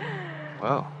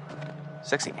 Whoa,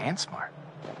 sexy and smart.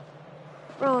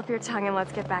 Roll up your tongue and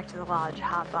let's get back to the lodge,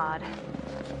 hot bod.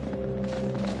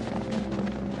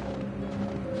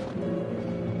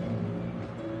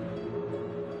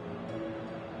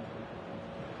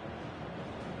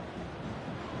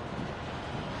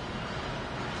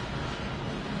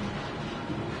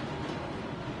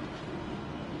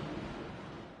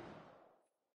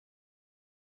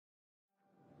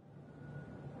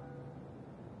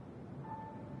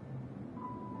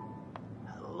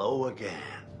 Hello again.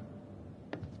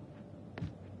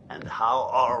 And how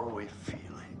are we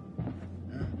feeling?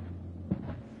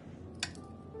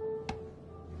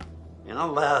 In our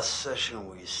last session,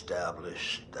 we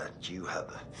established that you have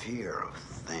a fear of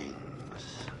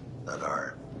things that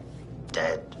are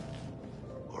dead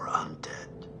or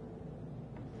undead.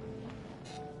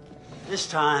 This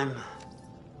time,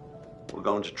 we're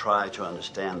going to try to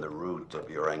understand the root of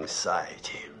your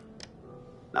anxiety.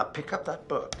 Now pick up that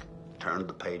book, turn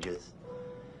the pages.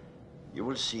 You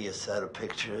will see a set of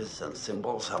pictures and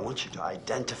symbols. I want you to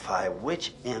identify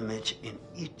which image in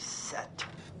each set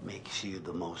makes you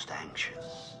the most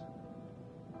anxious.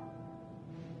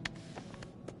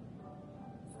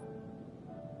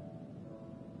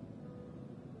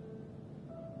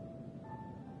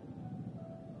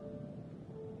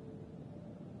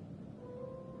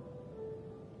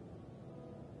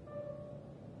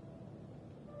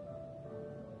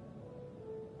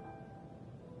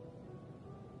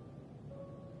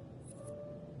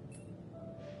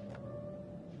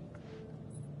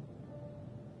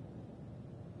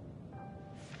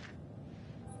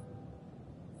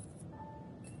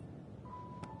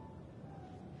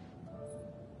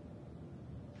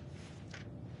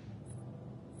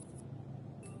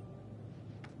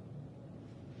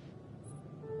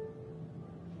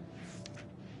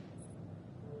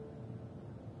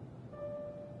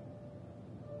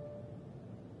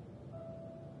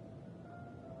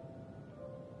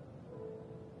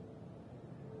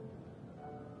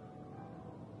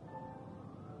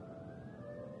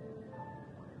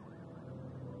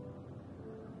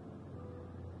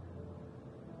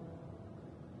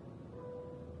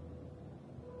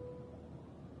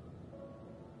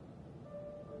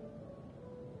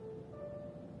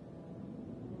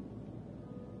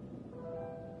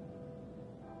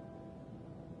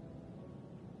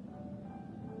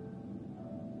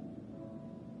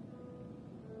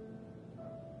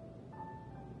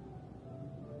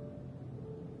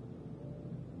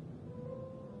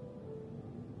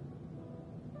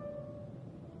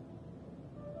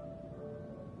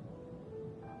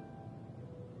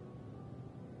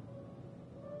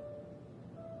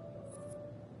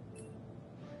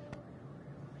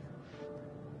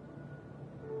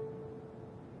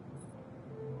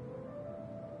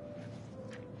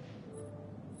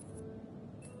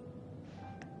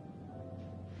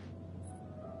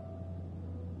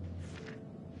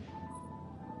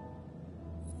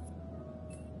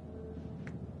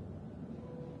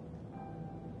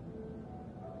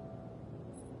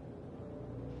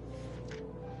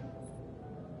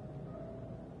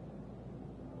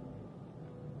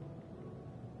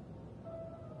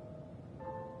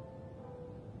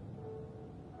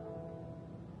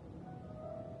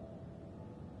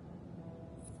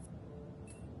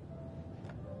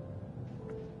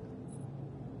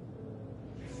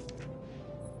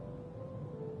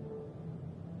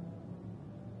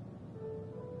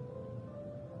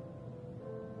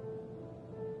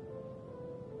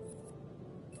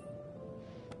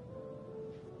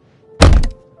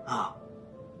 Oh.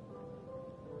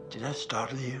 Did that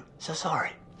startle you? So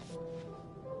sorry.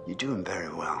 You're doing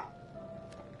very well.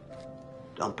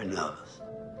 Don't be nervous.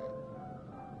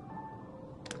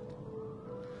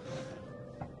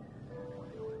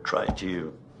 Try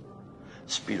to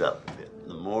speed up a bit.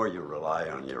 The more you rely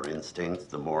on your instincts,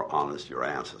 the more honest your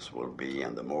answers will be,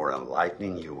 and the more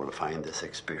enlightening you will find this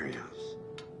experience.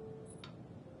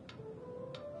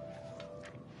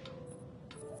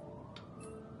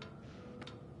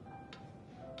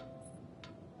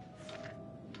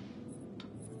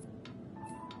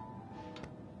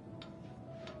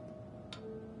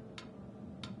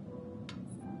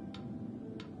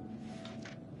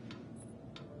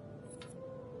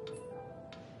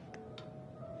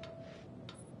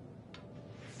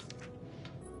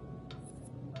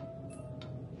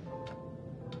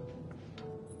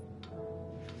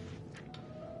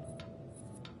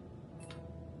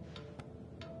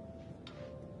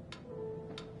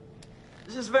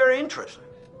 This is very interesting.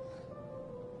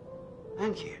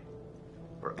 Thank you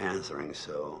for answering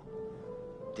so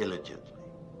diligently.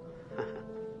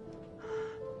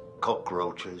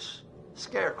 Cockroaches,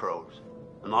 scarecrows,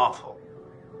 an awful.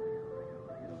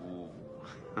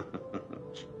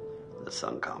 The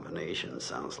sun combination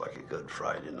sounds like a good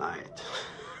Friday night.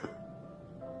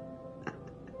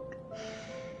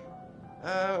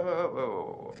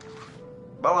 Well,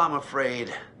 I'm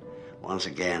afraid once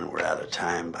again we're out of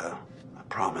time, but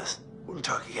I promise we'll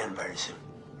talk again very soon.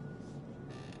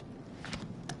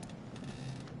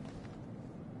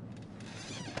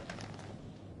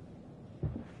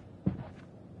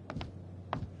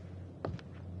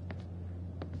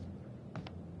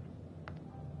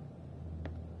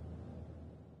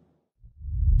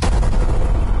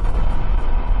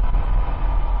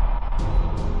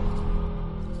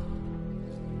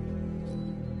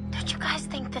 Don't you guys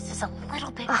think this is a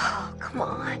little bit... Oh, come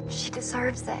on. She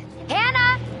deserves it.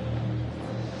 Hannah!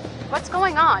 What's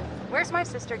going on? Where's my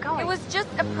sister going? It was just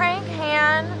a prank,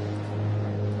 Han.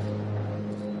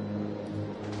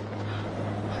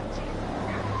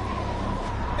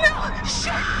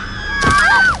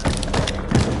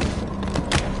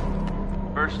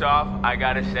 First off, I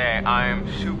gotta say, I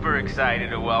am super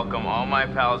excited to welcome all my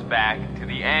pals back to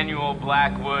the annual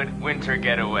Blackwood Winter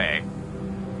Getaway.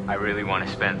 I really want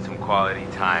to spend some quality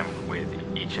time with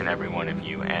each and every one of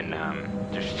you and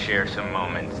just share some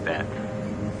moments that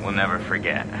we'll never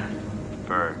forget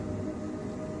for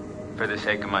the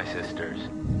sake of my sisters.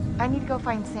 I need to go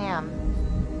find Sam.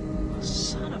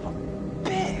 Son of a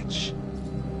bitch.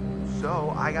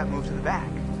 So I got moved to the back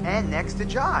and next to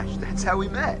Josh. That's how we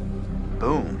met.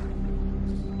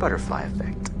 Boom. Butterfly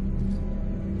effect.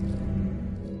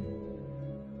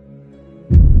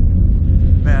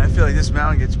 Man, I feel like this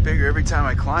mountain gets bigger every time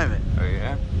I climb it. Oh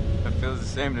yeah? That feels the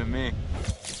same to me.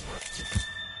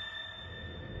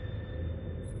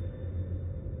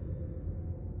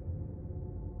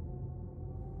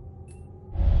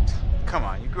 Come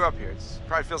on, you grew up here. It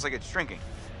probably feels like it's shrinking.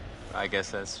 I guess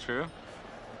that's true.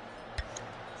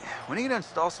 When are you gonna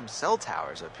install some cell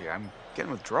towers up here? I'm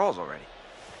getting withdrawals already.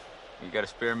 You got a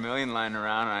spare million lying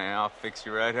around, and I'll fix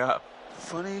you right up.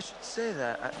 Funny you should say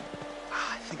that.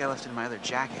 I think I left it in my other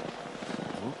jacket.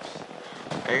 Oops.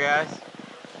 Hey guys,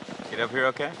 get up here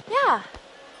okay? Yeah.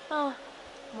 Well,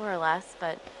 more or less,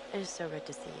 but it is so good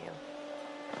to see you.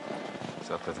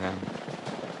 What's up with him?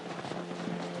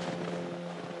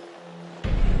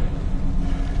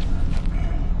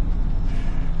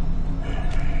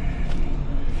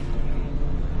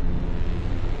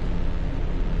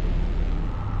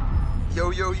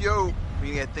 Yo. We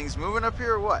gonna get things moving up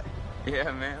here or what?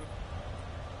 Yeah, man.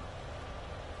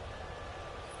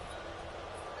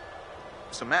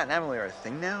 So Matt and Emily are a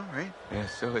thing now, right? Yeah,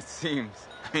 so it seems.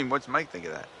 I mean, what's Mike think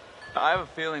of that? I have a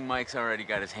feeling Mike's already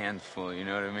got his hands full, you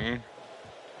know what I mean?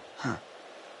 Huh.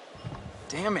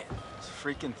 Damn it. It's a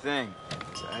freaking thing.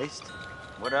 It's iced.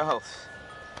 What else?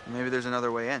 Maybe there's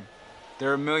another way in. There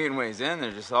are a million ways in,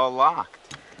 they're just all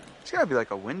locked. There's gotta be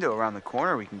like a window around the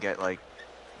corner we can get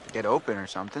open or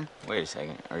something. Wait a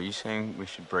second, are you saying we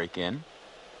should break in?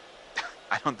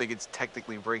 I don't think it's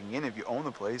technically breaking in if you own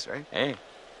the place, right? Hey,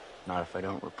 not if I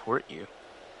don't report you.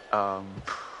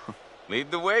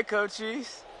 Lead the way,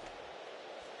 coachies.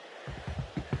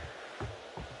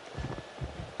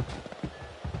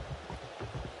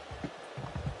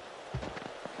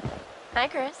 Hi,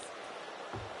 Chris.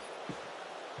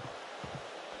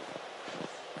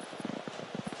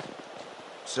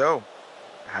 So,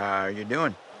 how are you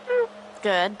doing?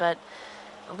 Good, but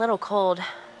a little cold. I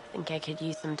think I could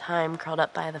use some time curled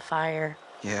up by the fire.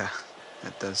 Yeah,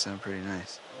 that does sound pretty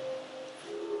nice.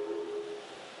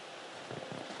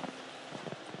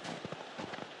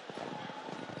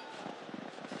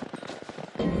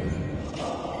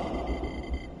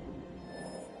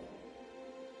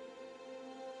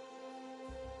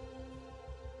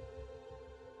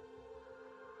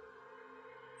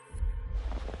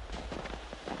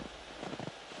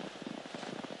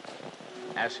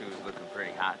 Ashley was looking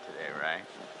pretty hot today, right?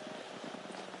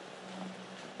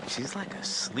 She's like a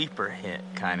sleeper hit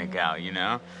kind of gal, you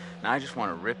know? Now I just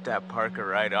want to rip that Parker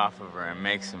right off of her and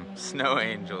make some snow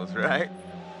angels, right?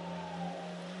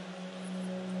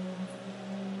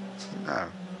 No.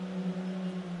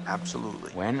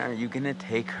 Absolutely. When are you gonna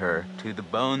take her to the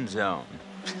Bone Zone?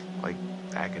 Like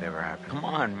that could ever happen. Come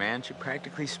on, man. She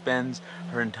practically spends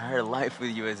her entire life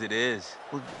with you as it is.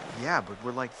 Well, yeah, but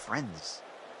we're like friends.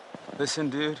 Listen,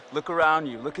 dude, look around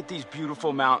you. Look at these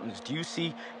beautiful mountains. Do you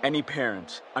see any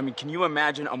parents? I mean, can you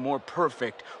imagine a more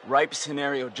perfect, ripe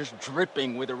scenario just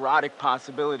dripping with erotic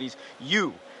possibilities?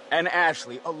 You and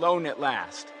Ashley alone at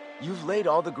last. You've laid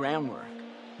all the groundwork.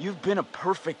 You've been a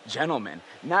perfect gentleman.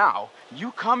 Now,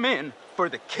 you come in for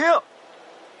the kill.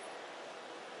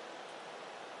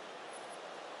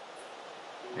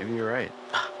 Maybe you're right.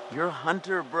 You're a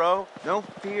hunter, bro. No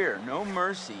fear, no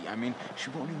mercy. I mean, she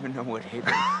won't even know what hit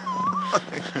her.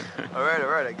 all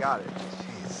right, I got it.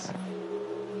 Jeez.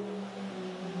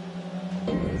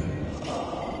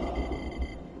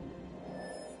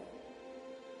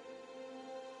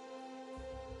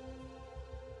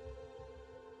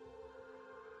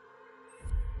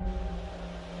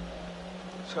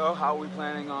 So, how are we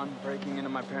planning on breaking into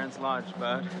my parents' lodge,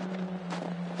 bud?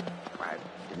 I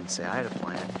didn't say I had a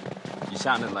plan. You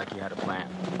sounded like you had a plan.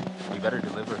 You better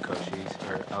deliver, Cochise,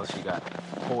 or else you got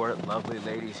poor, lovely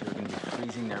ladies who are going to be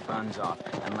freezing their buns off.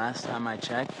 And last time I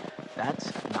checked,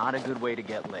 that's not a good way to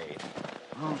get laid.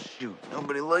 Oh, shoot.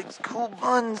 Nobody likes cool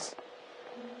buns.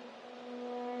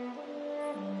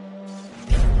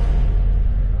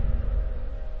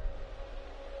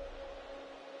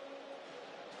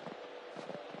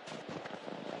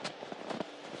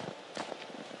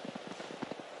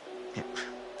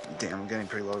 Damn, I'm getting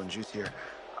pretty low on juice here.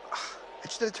 I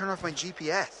just had to turn off my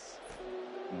GPS.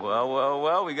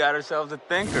 Well, we got ourselves a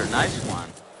thinker. Nice one.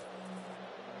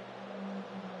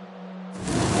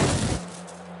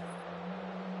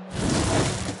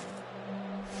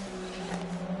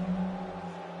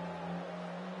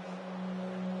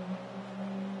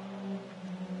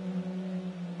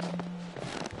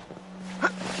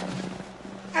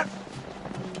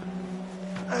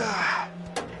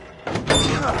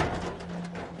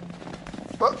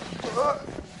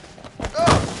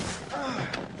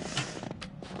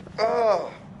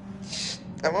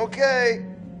 I'm okay.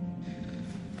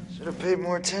 Should have paid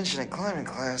more attention in climbing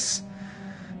class.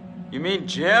 You mean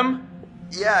gym?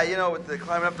 Yeah, you know, with the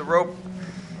climbing up the rope.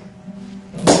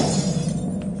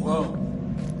 Whoa.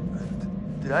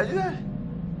 Did I do that?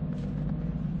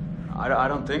 I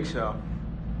don't think so.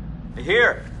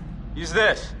 Here, use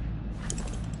this.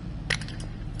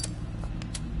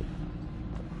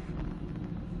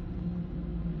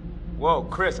 Whoa,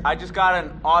 Chris, I just got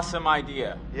an awesome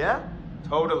idea. Yeah?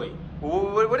 Totally.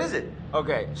 What is it?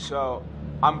 Okay, so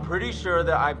I'm pretty sure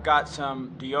that I've got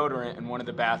some deodorant in one of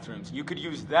the bathrooms. You could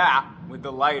use that with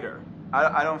the lighter.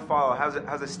 I don't follow. How's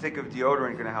a stick of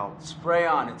deodorant gonna help? Spray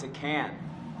on, it's a can.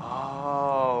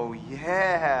 Oh,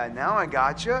 yeah. Now I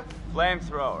gotcha.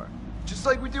 Flamethrower. Just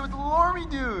like we did with the little army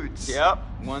dudes. Yep,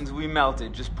 ones we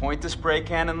melted. Just point the spray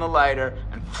can in the lighter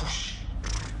and whoosh.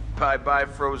 Bye-bye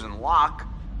frozen lock.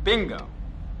 Bingo.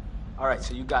 All right,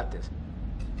 so you got this.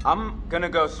 I'm gonna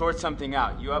go sort something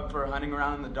out. You up for hunting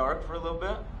around in the dark for a little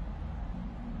bit?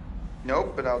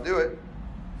 Nope, but I'll do it.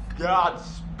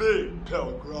 Godspeed,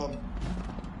 Pilgrim.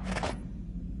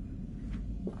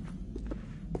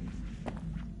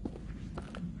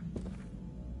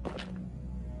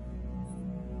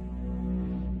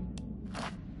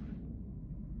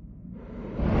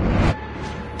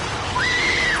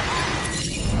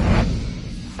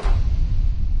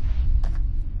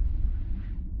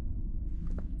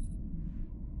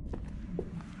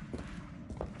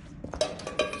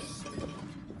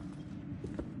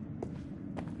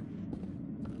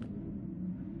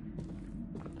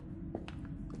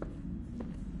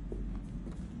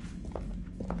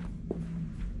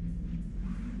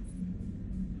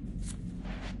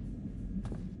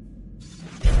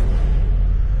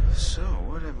 So,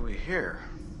 what have we here?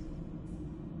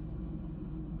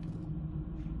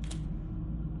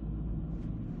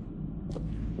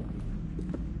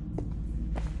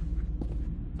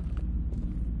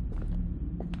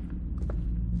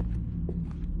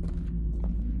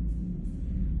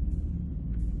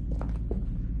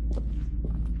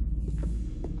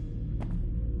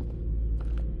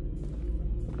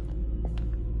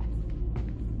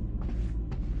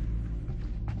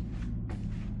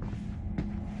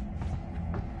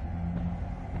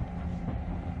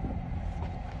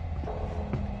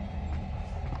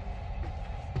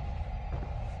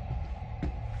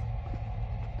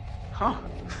 Huh.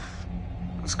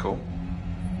 Looks cool.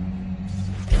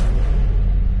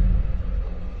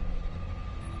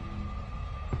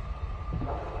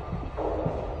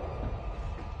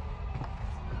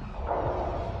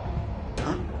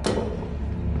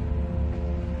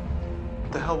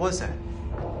 What the hell was that?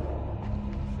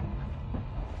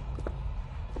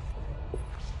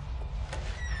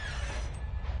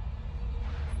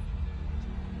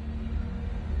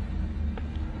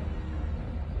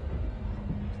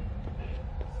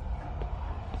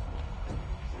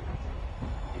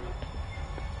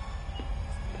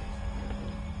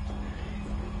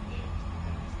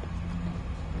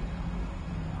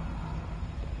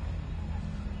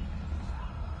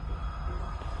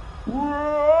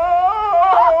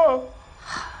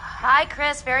 Hi,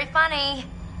 Chris. Very funny.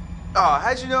 Oh,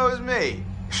 how'd you know it was me?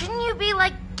 Shouldn't you be,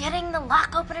 like, getting the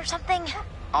lock open or something?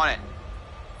 On it.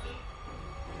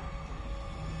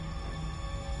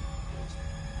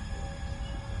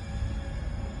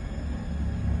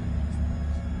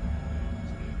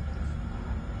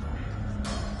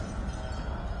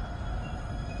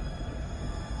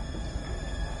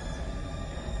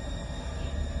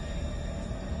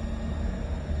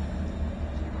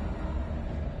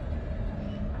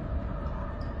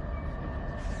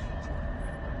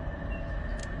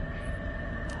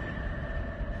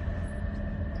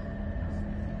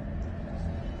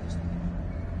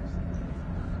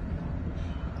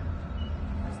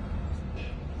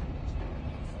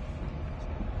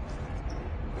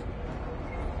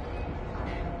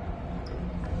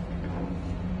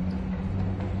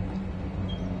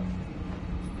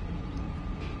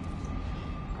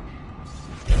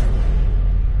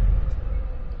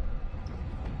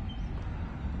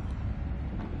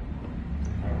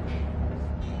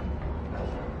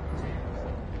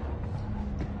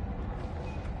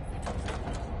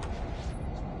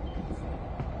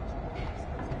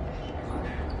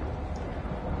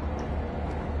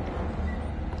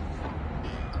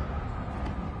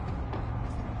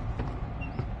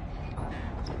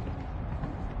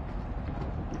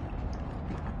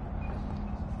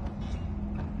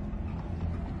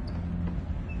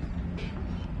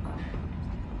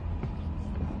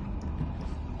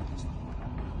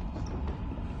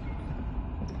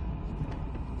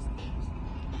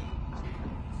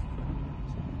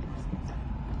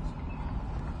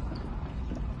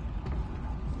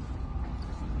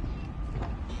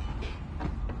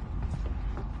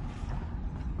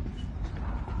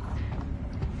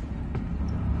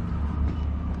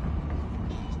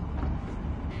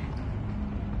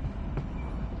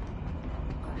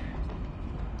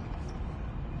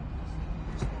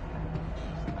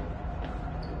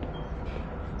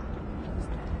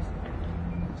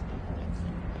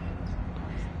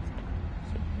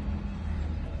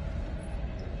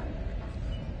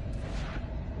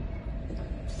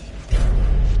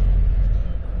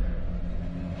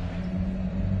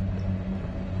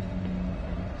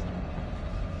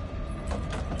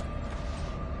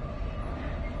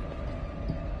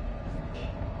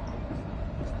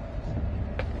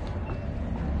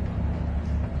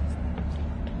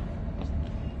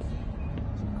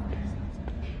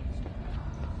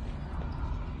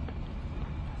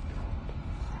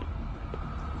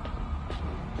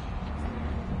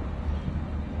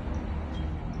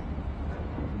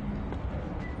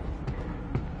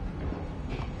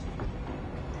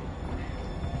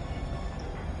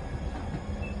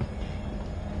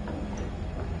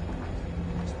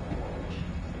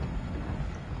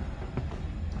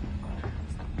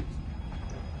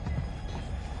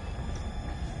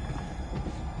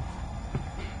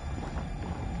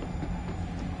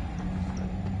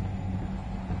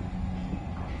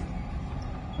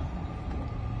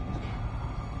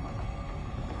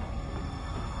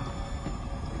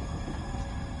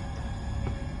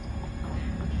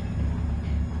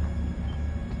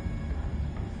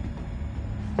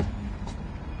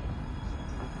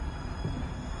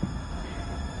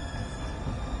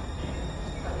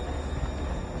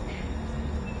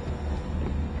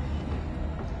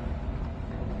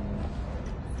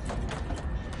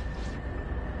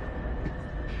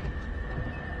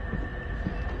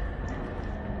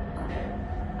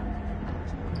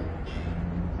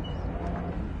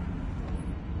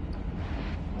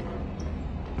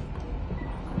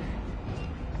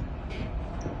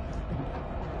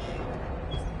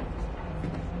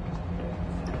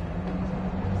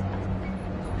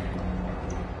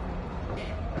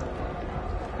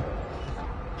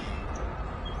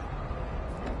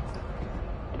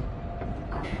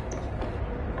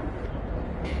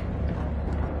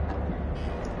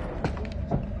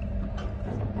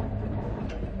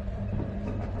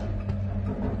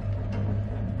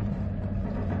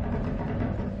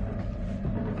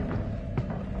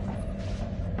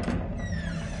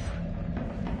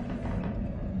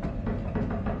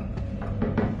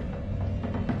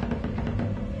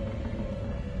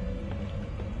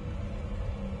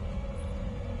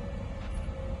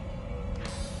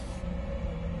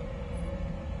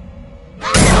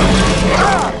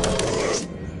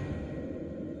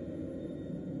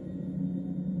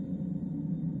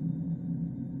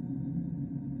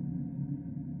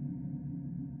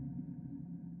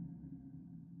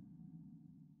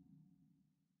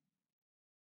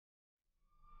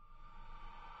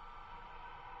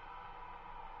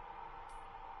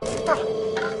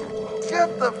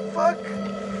 Get the fuck?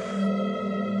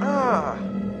 Ah.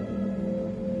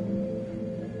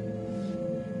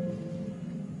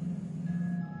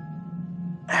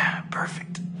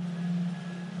 Perfect.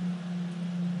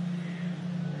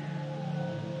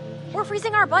 We're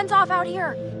freezing our buns off out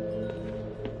here.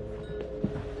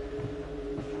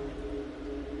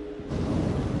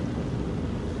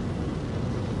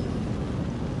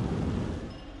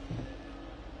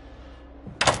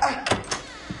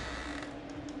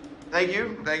 Thank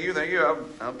you.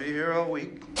 I'll be here all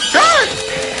week.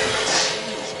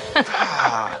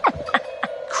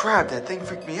 Crap, that thing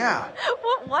freaked me out.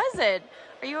 What was it?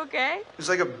 Are you okay? It was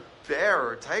like a bear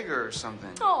or a tiger or something.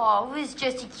 Oh, it was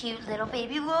just a cute little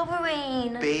baby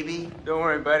Wolverine. Baby? Don't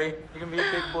worry, buddy. You're gonna be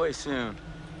a big boy soon.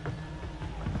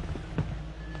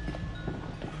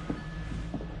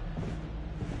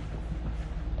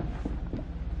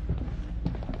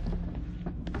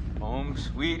 Home,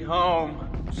 sweet home.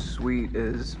 Sweet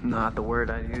is not the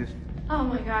word I'd use. Oh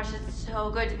my gosh, it's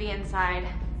so good to be inside.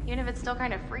 Even if it's still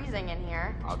kind of freezing in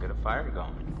here. I'll get a fire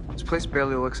going. This place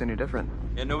barely looks any different.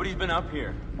 Yeah, nobody's been up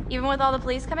here. Even with all the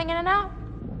police coming in and out?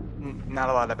 Not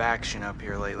a lot of action up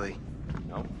here lately.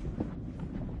 Nope.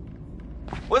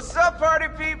 What's up, party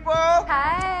people?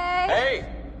 Hi. Hey!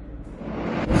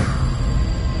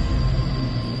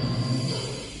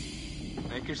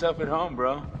 Make yourself at home,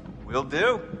 bro. Will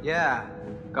do. Yeah,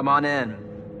 come on in.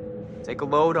 Take a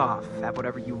load off, have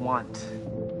whatever you want.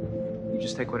 You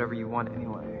just take whatever you want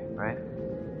anyway, right?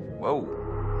 Whoa.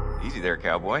 Easy there,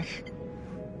 cowboy.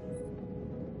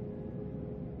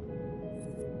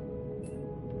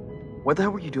 What the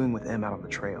hell were you doing with M out on the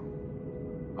trail?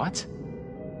 What?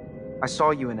 I saw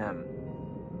you and M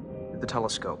at the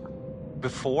telescope.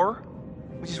 Before?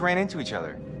 We just ran into each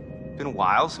other. Been a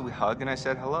while, so we hugged and I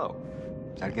said hello.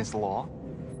 Is that against the law?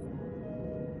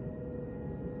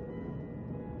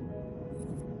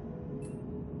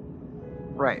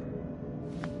 Right.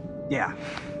 Yeah.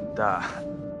 Duh.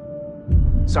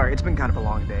 Sorry, it's been kind of a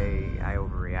long day. I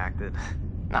overreacted.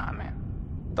 Nah, man.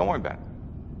 Don't worry about it.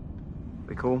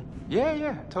 We cool?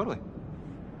 Yeah, totally.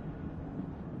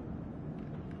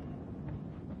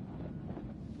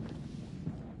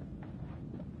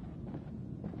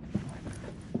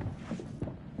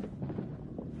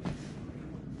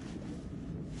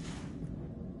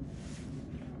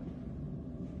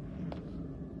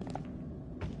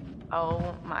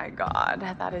 Oh my god,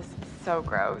 that is so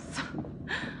gross.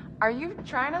 Are you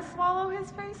trying to swallow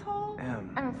his face whole?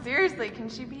 I mean, seriously, can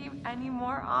she be any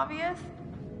more obvious?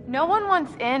 No one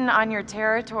wants in on your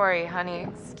territory, honey.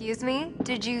 Excuse me?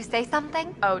 Did you say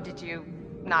something? Oh, did you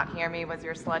not hear me? Was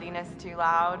your sluttiness too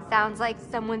loud? Sounds like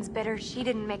someone's bitter she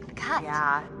didn't make the cut.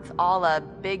 Yeah, it's all a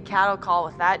big cattle call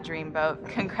with that dreamboat.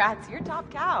 Congrats, you're top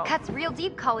cow. Cuts real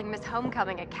deep calling Miss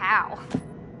Homecoming a cow.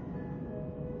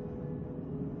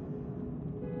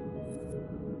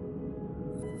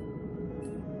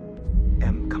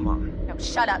 Em, come on. No,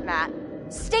 shut up, Matt.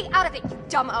 Stay out of it, you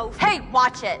dumb oaf. Hey,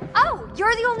 watch it. Oh,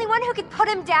 you're the only one who can put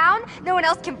him down? No one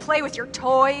else can play with your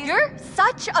toys? You're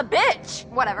such a bitch.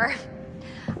 Whatever.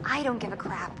 I don't give a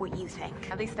crap what you think.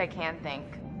 At least I can think.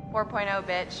 4.0,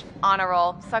 bitch. On a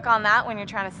roll. Suck on that when you're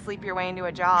trying to sleep your way into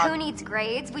a job. Who needs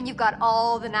grades when you've got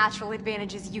all the natural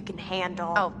advantages you can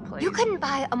handle? Oh, please. You couldn't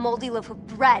buy a moldy loaf of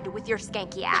bread with your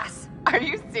skanky ass. Are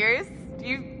you serious? Do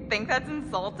you think that's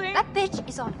insulting? That bitch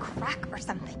is on crack or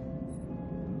something.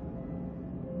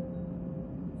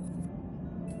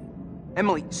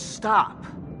 Emily, stop.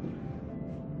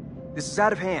 This is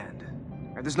out of hand.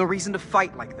 There's no reason to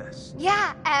fight like this.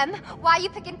 Yeah, Em. Why you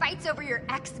picking fights over your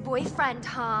ex-boyfriend,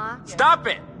 huh? Stop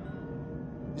it!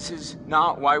 This is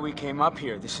not why we came up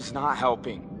here. This is not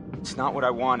helping. It's not what I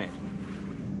wanted.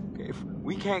 Okay, if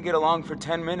we can't get along for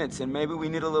 10 minutes, then maybe we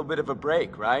need a little bit of a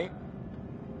break, right?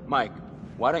 Mike,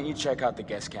 why don't you check out the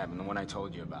guest cabin, the one I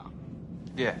told you about?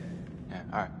 Yeah,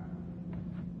 all right.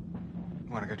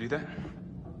 You wanna go do that?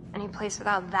 Any place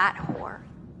without that whore.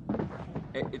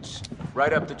 It's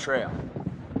right up the trail.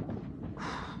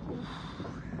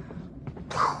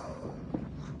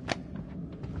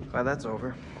 Glad that's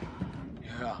over.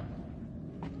 Yeah.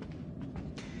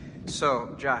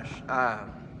 So, Josh,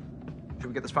 should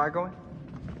we get this fire going?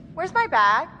 Where's my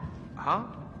bag? Huh?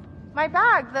 My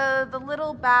bag, the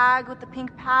little bag with the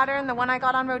pink pattern, the one I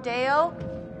got on Rodeo.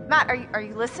 Matt, are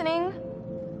you listening?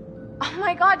 Oh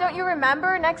my god, don't you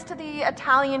remember? Next to the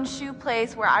Italian shoe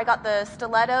place where I got the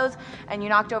stilettos and you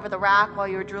knocked over the rack while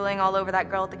you were drooling all over that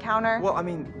girl at the counter? Well, I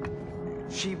mean,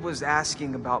 She was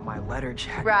asking about my letter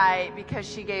jacket. Right, because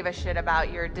she gave a shit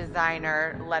about your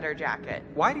designer letter jacket.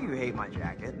 Why do you hate my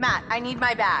jacket? Matt, I need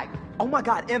my bag. Oh my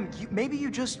god, Em, maybe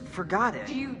you just forgot it.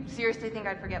 Do you seriously think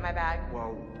I'd forget my bag?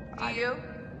 Well, Do you?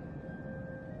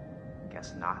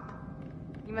 Guess not.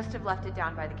 You must have left it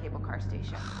down by the cable car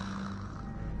station.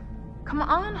 Come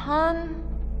on, hon.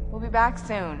 We'll be back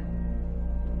soon.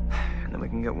 And then we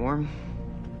can get warm?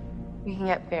 We can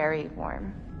get very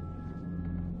warm.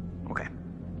 Okay.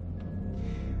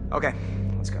 Okay,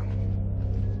 let's go.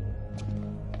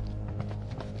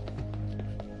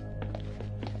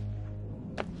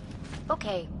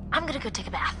 Okay, I'm gonna go take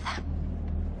a bath.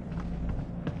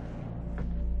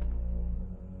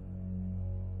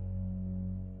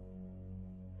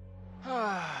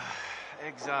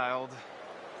 Exiled.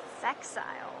 Sexiled.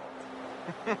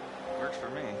 Works for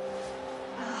me.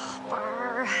 Ugh,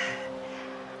 Burr.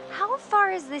 How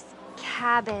far is this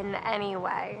cabin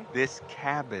anyway? This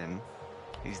cabin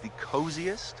is the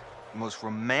coziest, most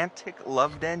romantic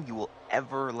love den you will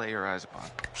ever lay your eyes upon.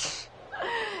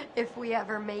 If we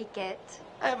ever make it.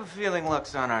 I have a feeling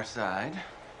luck's on our side.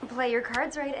 Play your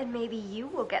cards right and maybe you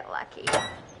will get lucky.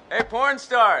 Hey, porn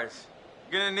stars.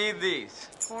 Gonna need these.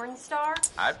 Porn star?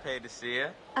 I'd pay to see you.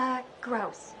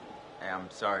 Gross. Hey, I'm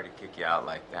sorry to kick you out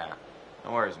like that.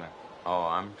 No worries, man. Oh,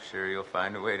 I'm sure you'll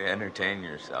find a way to entertain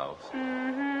yourselves.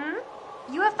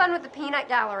 Mm-hmm. You have fun with the peanut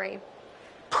gallery.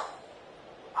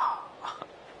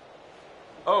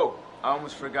 Oh, I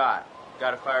almost forgot.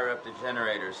 Gotta fire up the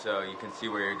generator so you can see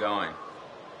where you're going.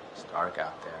 It's dark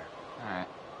out there. All right.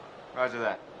 Roger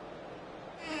that.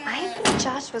 I think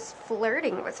Josh was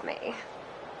flirting with me.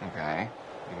 Okay.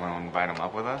 You want to invite him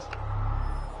up with us?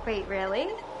 Wait, really?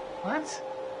 What?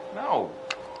 No.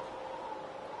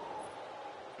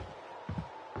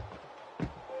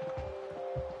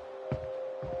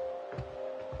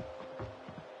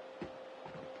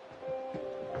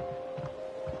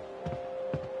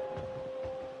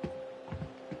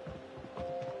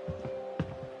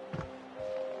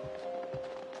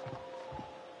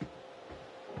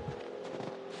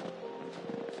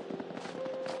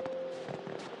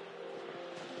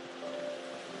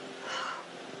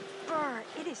 Burr,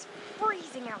 it is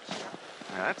freezing out here.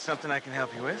 Now, that's something I can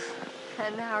help you with.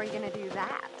 And how are you gonna do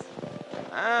that?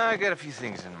 I got a few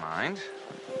things in mind.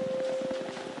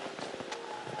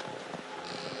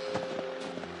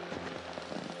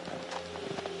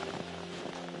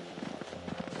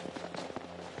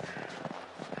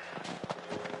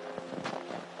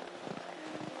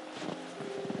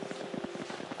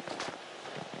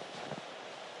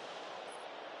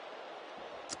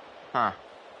 Huh.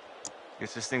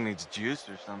 Guess this thing needs juice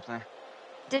or something.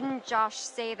 Didn't Josh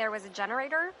say there was a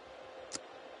generator?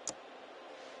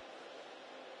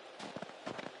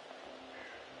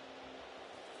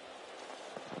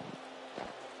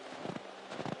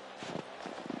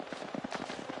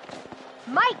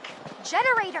 Mike!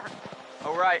 Generator!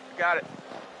 Oh, right. Got it.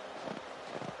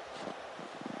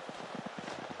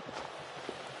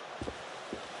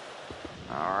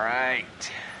 All right.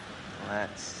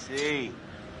 Let's see.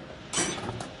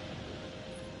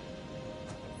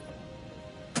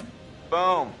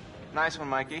 Boom. Nice one,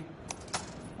 Mikey.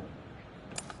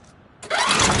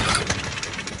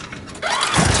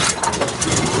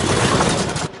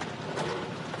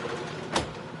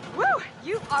 Woo!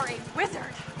 You are a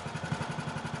wizard!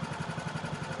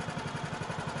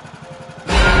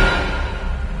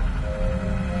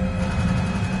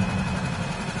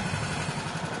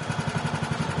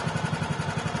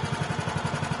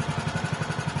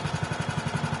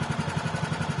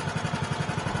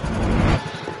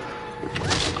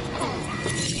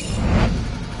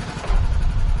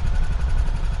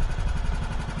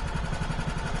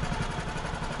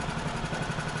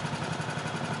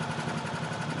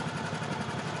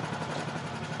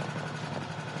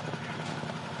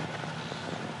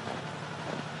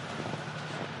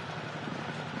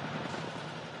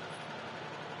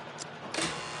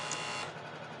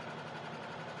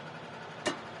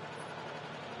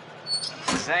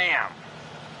 Sam,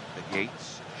 the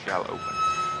gates shall open.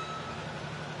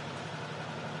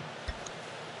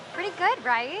 Pretty good,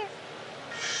 right?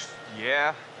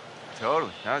 Yeah,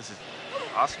 totally. No, this is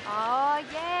awesome. Oh,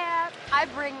 yeah. I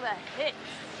bring the hits.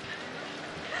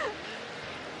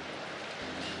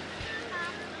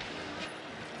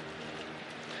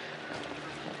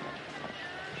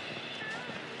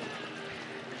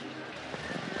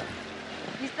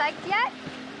 You psyched yet?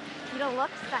 You don't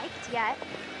look psyched yet.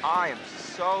 I am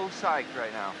so psyched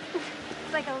right now.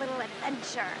 It's like a little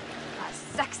adventure.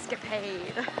 A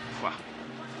sexcapade. Wow.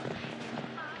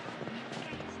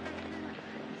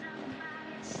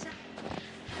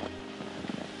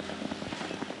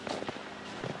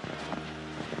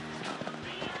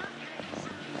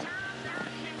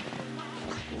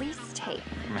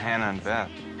 Hannah and Beth?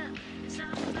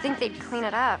 You'd think they'd clean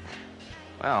it up.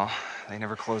 Well, they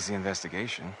never closed the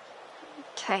investigation.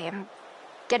 Okay, I'm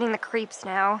getting the creeps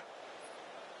now.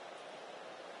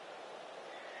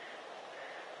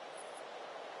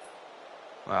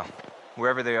 Well,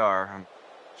 wherever they are, I'm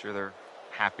sure they're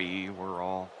happy we're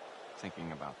all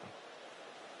thinking about them.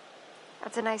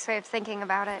 That's a nice way of thinking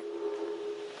about it.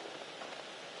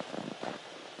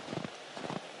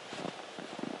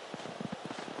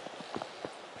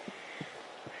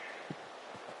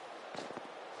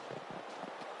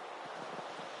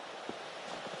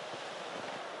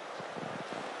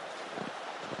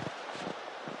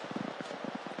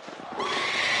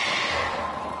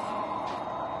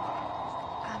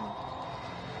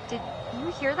 Did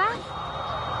you hear that?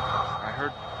 I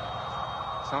heard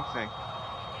something.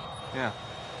 Yeah.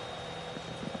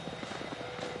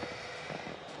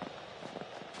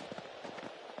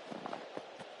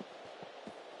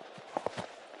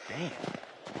 Damn.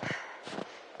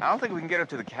 I don't think we can get up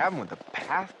to the cabin with the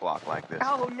path blocked like this.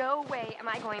 Oh, no way am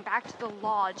I going back to the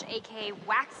lodge, aka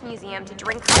Wax Museum, to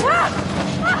drink.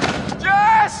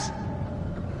 Jess!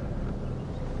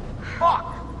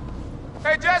 Fuck!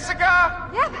 Hey, Jessica!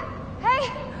 Yep.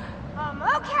 Hey, I'm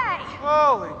okay.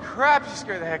 Holy crap, you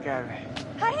scared the heck out of me.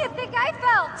 How do you think I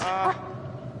felt?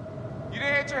 You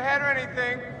didn't hit your head or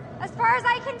anything. As far as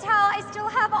I can tell, I still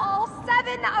have all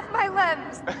 7 of my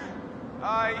limbs.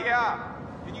 Yeah.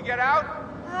 Can you get out?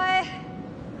 I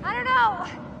don't know.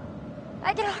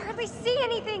 I can hardly see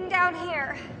anything down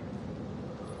here.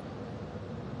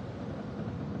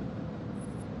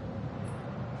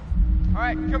 All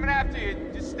right, coming after you.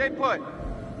 Just stay put.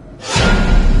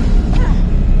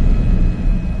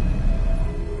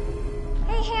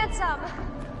 Hey, handsome.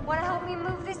 Wanna help me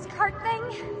move this cart thing?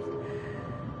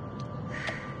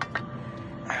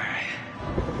 All right.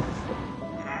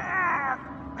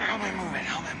 Help me move it.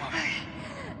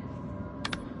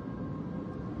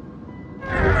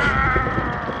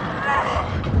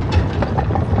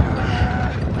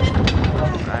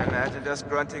 I imagined us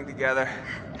grunting together.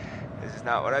 This is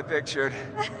not what I pictured.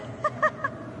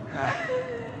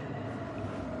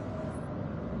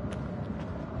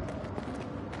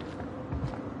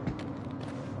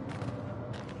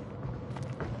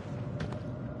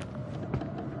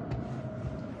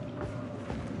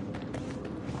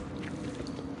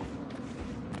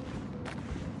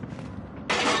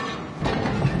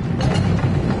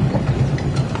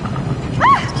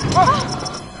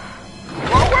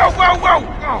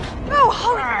 Oh,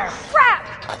 holy crap!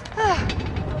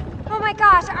 Oh my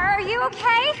gosh, are you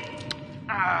okay?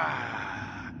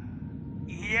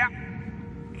 Yeah,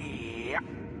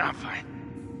 I'm fine.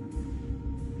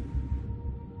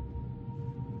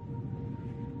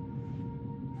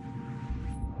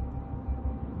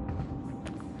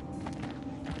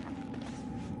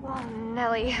 Oh,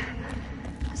 Nelly.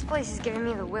 This place is giving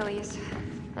me the willies.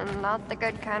 And not the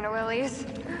good kind of willies.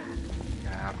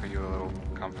 Can I offer you a little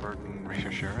comfort and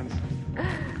reassurance?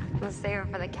 We'll save it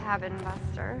for the cabin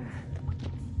buster.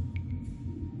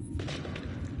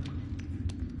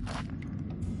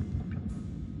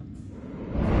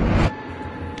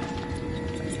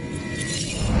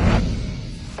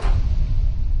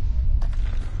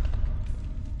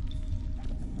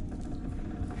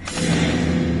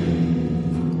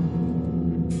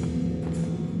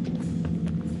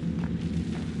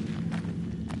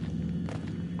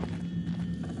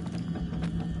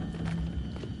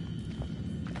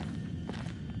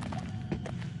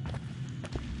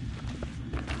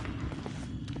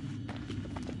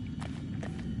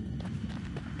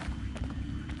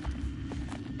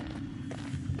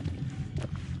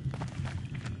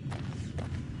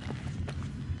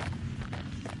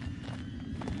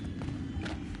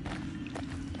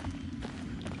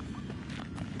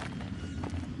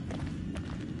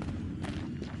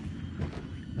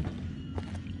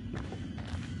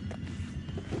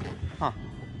 Huh.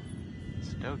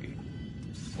 Stogie.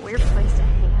 Weird place to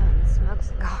hang out and smoke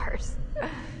cigars.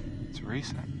 It's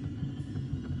recent.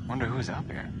 Wonder who's out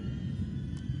there.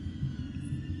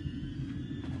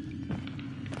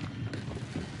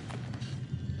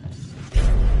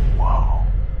 Whoa.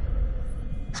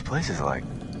 This place is like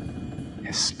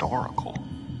historical.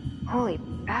 Holy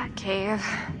bat cave.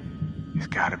 He's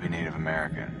gotta be Native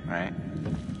American, right?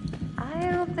 I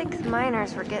don't think the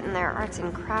miners were getting their arts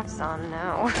and crafts on,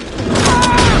 no.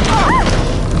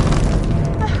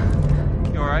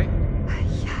 You alright?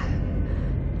 Yeah.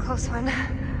 Close one.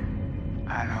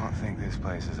 I don't think this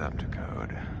place is up to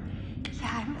code.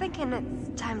 Yeah, I'm thinking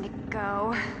it's time to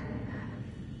go.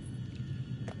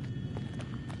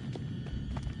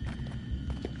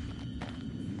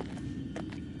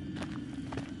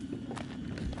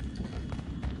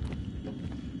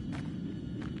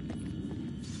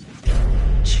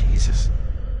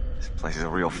 Place is a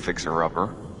real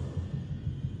fixer-upper.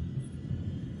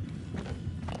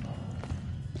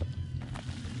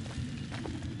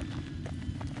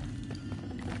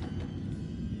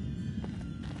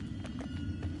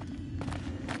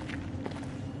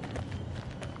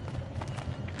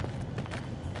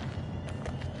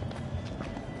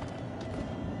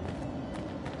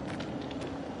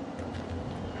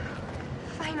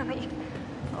 Finally,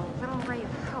 a little ray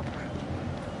of hope.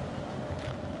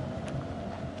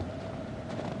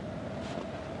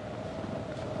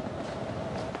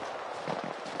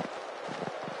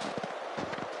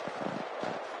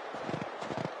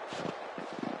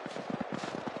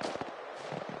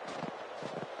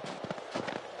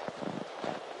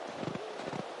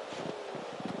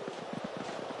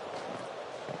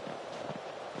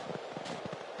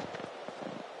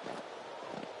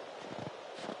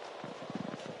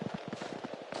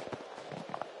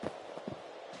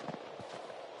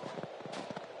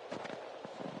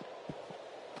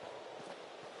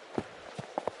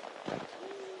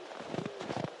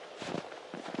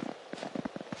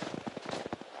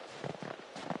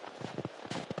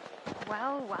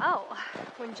 Well, well.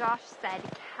 When Josh said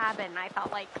cabin, I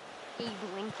felt like Abe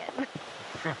Lincoln.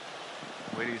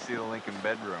 Wait till you see the Lincoln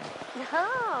bedroom.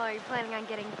 Oh, are you planning on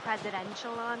getting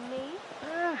presidential on me?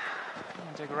 You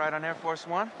wanna take a ride on Air Force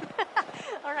One?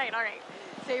 All right.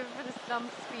 Save it for the stump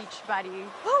speech, buddy.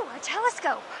 Ooh, a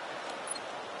telescope.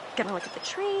 Gonna look at the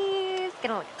trees,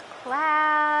 gonna look at the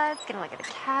clouds, gonna look at the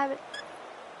cabin.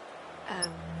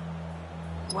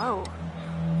 Whoa.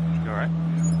 You alright?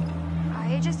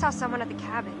 I just saw someone at the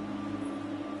cabin.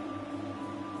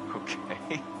 Okay.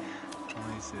 Let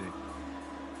me see.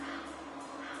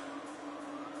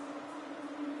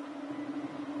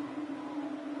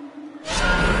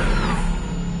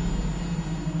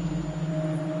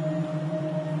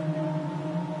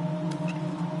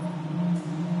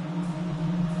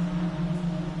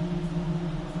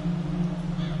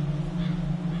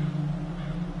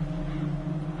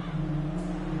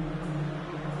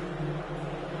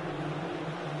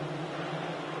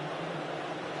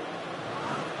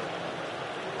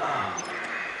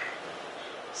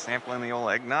 Sampling the old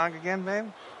eggnog again,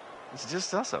 babe? It's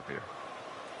just us up here.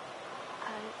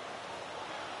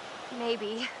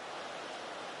 Maybe.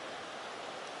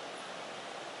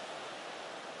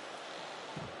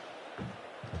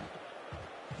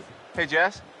 Hey,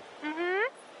 Jess.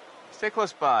 Mm-hmm. Stay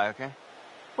close by, okay?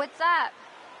 What's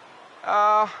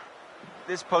up?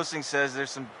 This posting says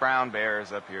there's some brown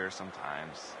bears up here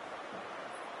sometimes.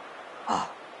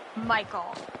 Oh,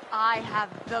 Michael, I have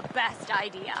the best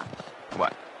idea.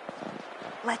 What?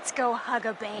 Let's go hug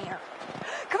a bear.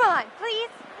 Come on, please.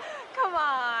 Come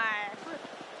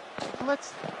on.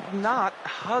 Let's not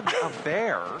hug a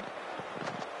bear.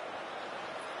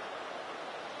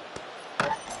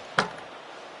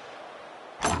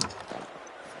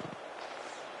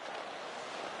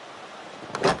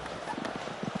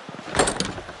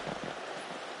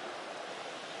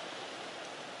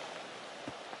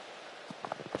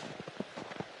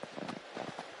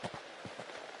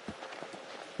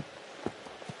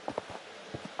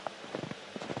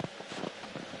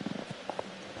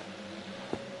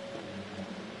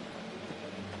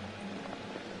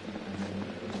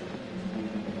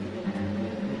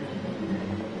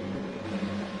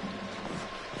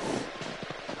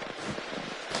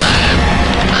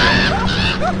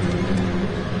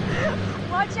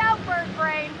 Watch out, bird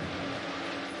brain.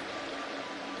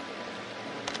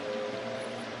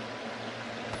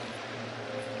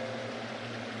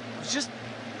 Just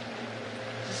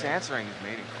answering his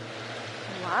meeting.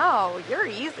 Wow, you're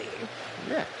easy.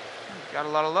 Yeah, got a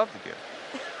lot of love to give.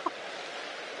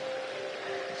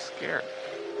 I'm scared.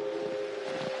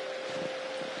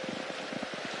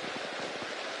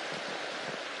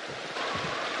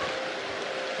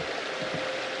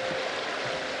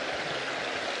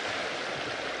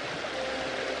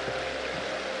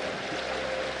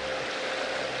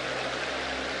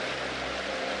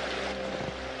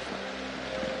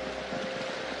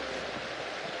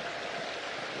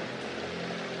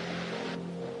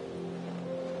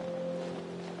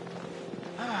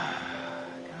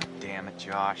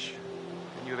 Josh,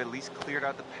 can you have at least cleared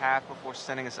out the path before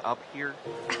sending us up here?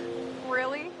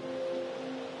 Really?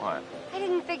 What? I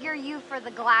didn't figure you for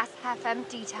the glass half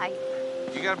empty type.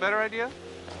 You got a better idea?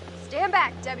 Stand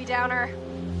back, Debbie Downer.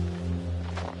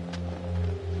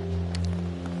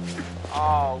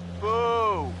 Oh,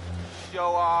 boo! Show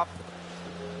off.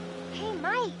 Hey,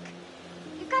 Mike.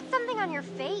 You got something on your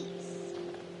face.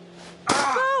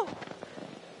 Ah! Boo!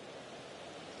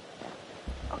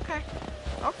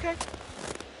 Okay.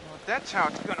 Well, that's how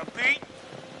it's gonna be.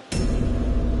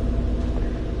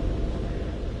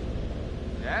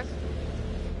 Jess?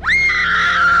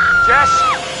 Jess!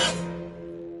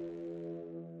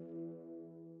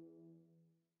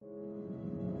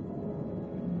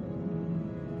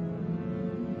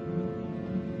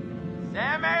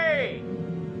 Sammy!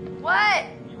 What?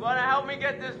 You want to help me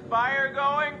get this fire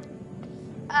going?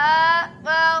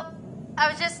 Well, I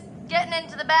was just getting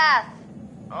into the bath.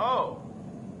 Oh.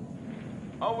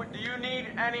 Oh, do you need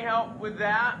any help with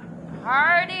that?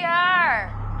 Hardy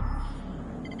are.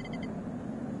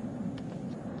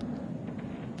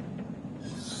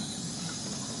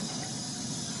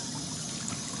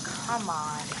 Come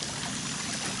on.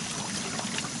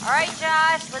 All right,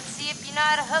 Josh, let's see if you know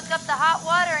how to hook up the hot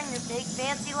water in your big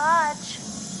fancy lodge.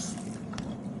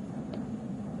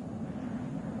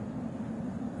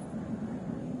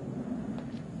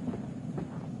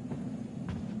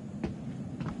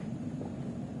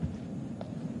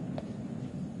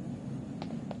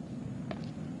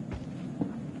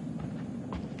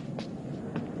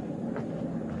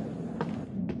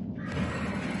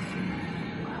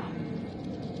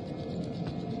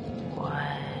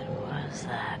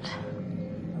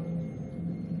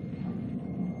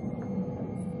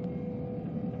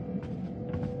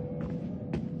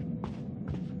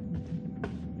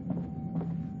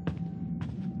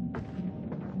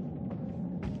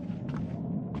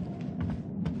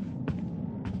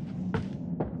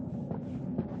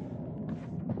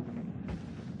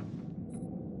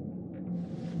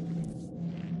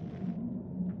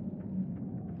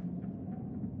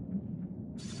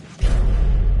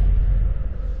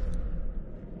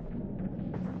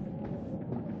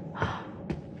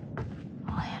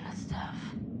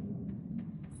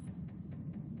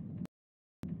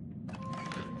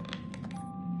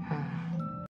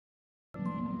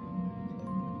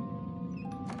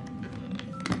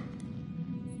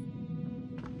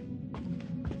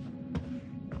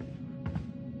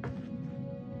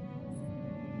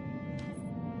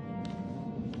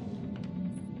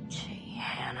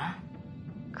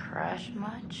 Crush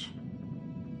much?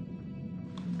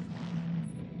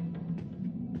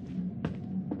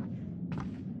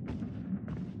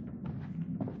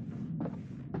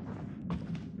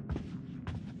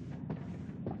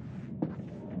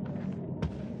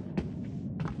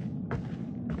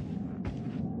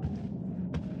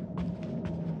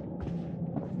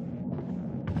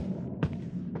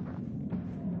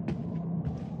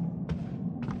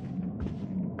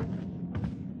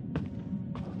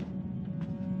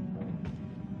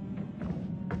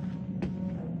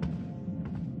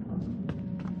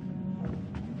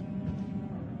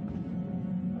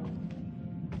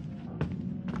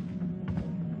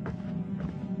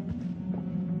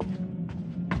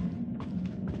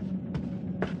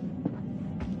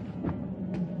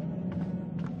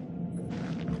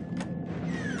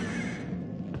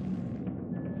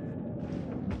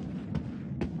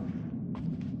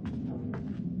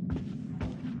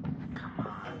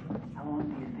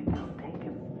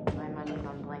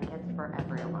 For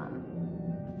everyone.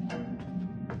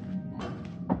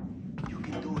 You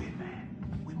can do it, man.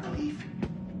 We believe in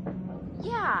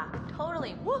you. Yeah,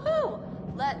 totally. Woohoo!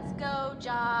 Let's go,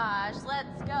 Josh.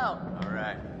 Let's go. All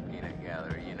right, peanut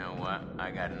gatherer, you know what?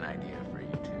 I got an idea for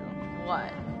you too.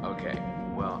 What? Okay,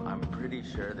 well, I'm pretty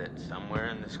sure that somewhere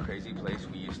in this crazy place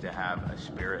we used to have a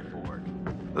spirit board.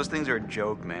 Those things are a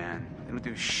joke, man. They don't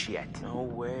do shit. No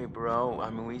way, bro. I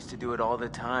mean, we used to do it all the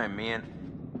time, man.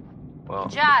 Well,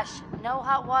 Josh, no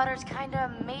hot water's kind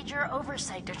of major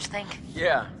oversight, don't you think?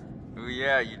 yeah.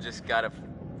 Yeah, you just gotta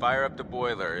fire up the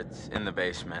boiler. It's in the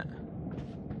basement.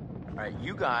 All right,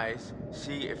 you guys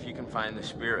see if you can find the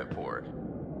spirit board.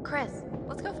 Chris,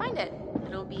 let's go find it.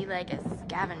 It'll be like a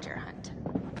scavenger hunt.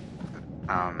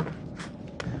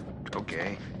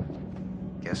 Okay.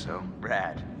 Guess so.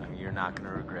 Rad. I mean, you're not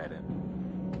gonna regret it.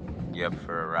 You up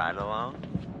for a ride along?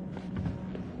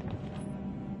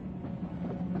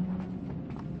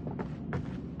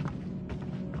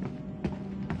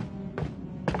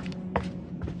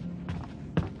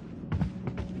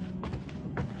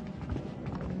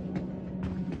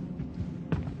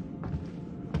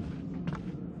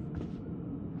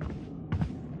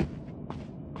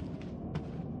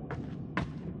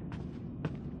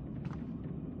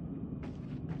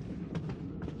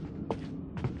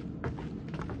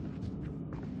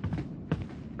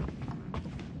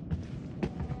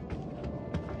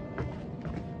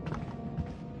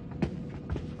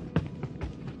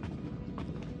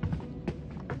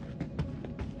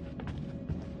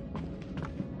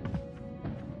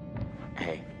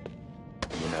 Hey,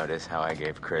 you notice how I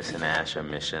gave Chris and Ash a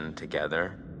mission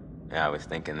together? Yeah, I was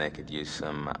thinking they could use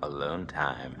some alone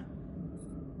time.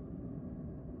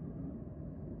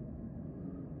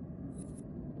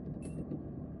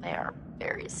 They are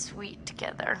very sweet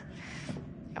together.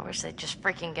 I wish they'd just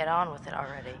freaking get on with it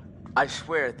already. I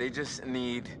swear, they just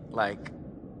need, like,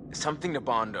 something to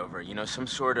bond over, you know, some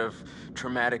sort of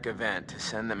traumatic event to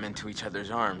send them into each other's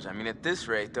arms. I mean, at this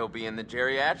rate, they'll be in the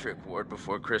geriatric ward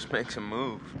before Chris makes a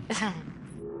move.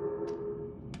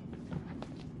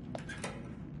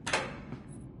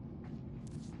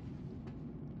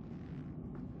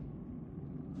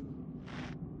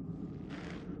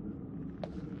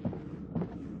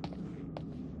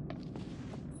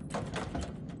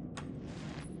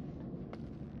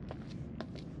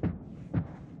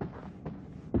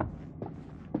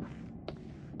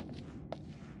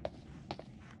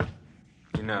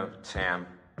 You know, Sam,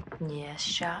 Yes,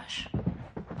 Josh?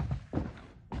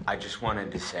 I just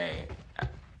wanted to say,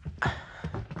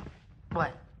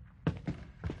 What?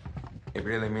 it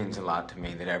really means a lot to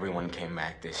me that everyone came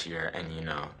back this year, and you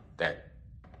know, that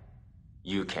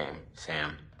you came,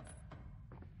 Sam.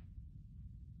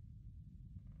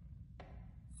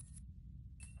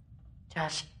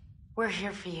 Josh, we're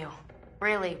here for you.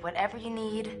 Really, whatever you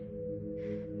need,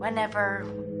 whenever,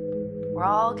 we're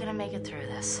all gonna make it through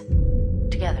this.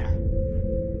 Together.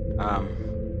 I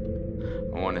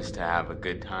want us to have a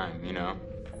good time, you know?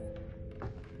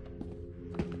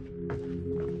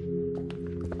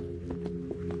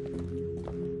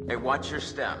 Hey, watch your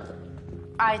step.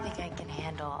 I think I can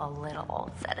handle a little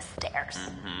old set of stairs.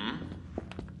 Mm-hmm.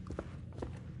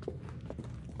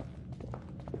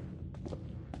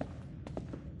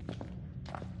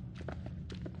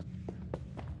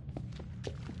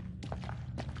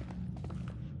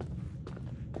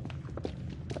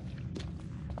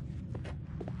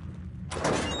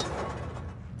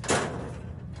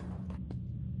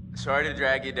 Sorry to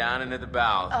drag you down into the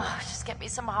bowels. Oh, just get me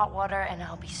some hot water and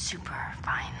I'll be super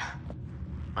fine.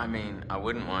 I mean, I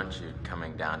wouldn't want you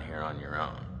coming down here on your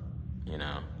own, you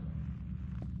know?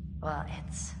 Well,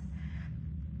 it's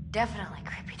definitely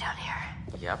creepy down here.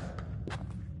 Yep.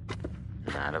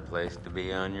 Not a place to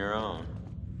be on your own.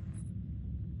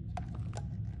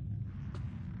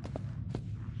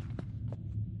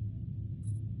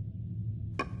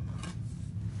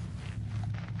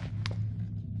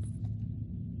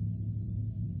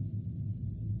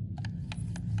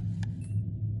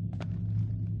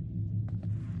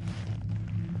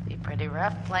 Pretty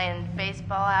rough playing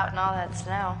baseball out in all that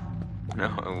snow.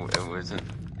 No, it wasn't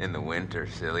in the winter,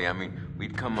 silly. I mean,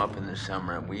 we'd come up in the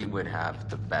summer and we would have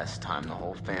the best time. The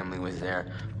whole family was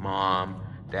there. Mom,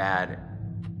 Dad,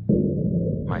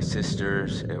 my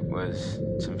sisters. It was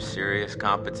some serious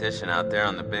competition out there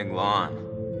on the big lawn.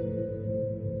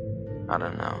 I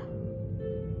don't know.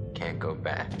 Can't go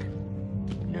back.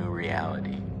 New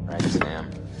reality, right, Sam?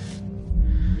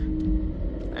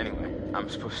 Anyway, I'm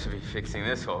supposed to be fixing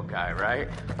this whole guy, right?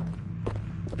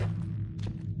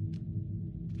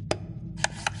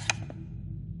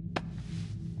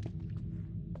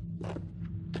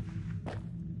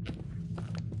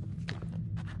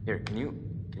 Here, can you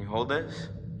hold this?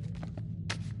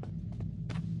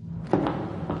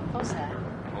 What was that?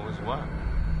 What was what?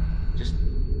 Just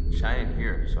shine it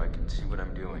here so I can see what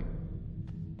I'm doing.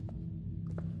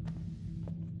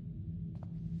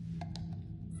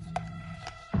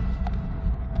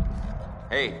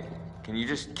 Hey, can you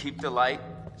just keep the light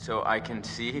so I can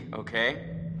see, okay?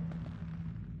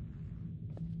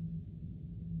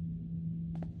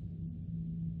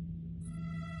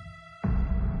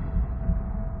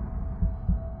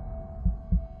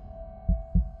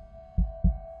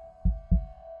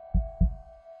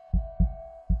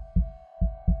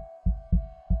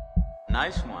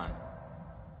 Nice one.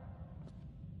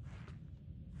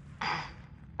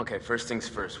 Okay, first things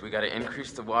first. We gotta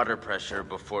increase the water pressure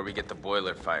before we get the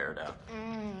boiler fired up.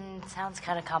 Sounds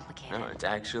kind of complicated. No, it's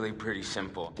actually pretty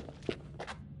simple.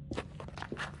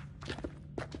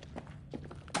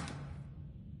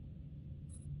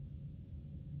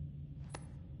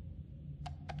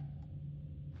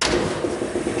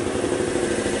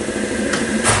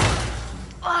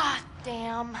 Ah,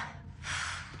 damn.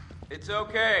 It's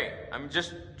okay.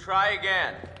 Just try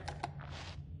again.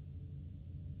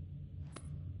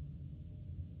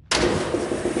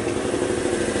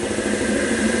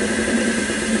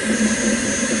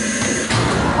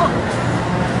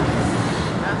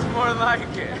 That's more like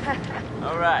it.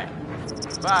 All right.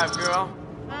 5, girl.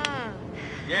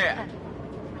 Yeah.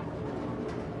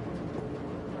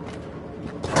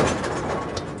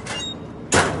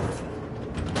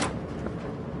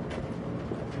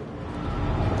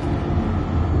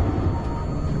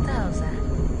 What the hell is that?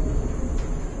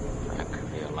 That could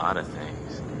be a lot of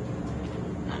things.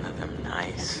 None of them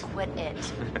nice. Quit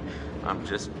it. I'm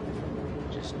just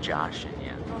joshing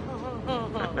you.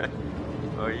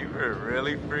 Well, you were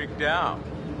really freaked out.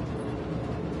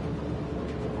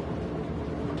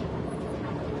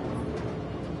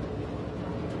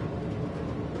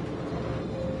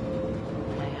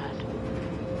 My God.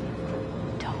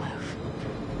 Don't move.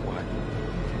 What?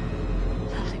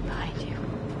 Something behind you.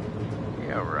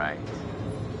 Yeah, right.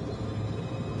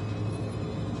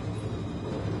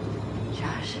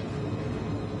 Josh.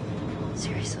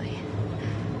 Seriously.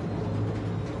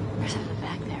 There's something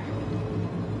back there.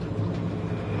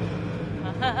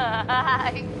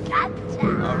 I gotcha.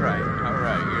 All right,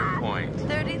 your point.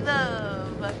 30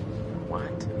 love.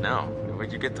 What? No.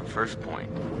 Where'd you get the first point?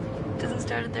 Doesn't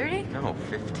start at 30? No,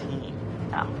 15.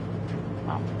 Oh.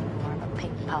 Well, more of a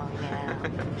ping pong now.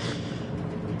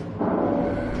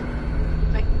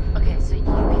 Wait, okay, so you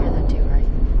hear that too,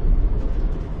 right?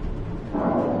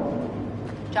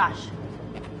 Josh.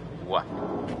 What?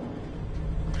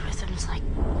 The rhythm's like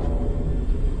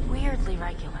weirdly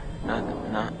regular.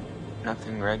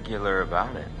 Nothing regular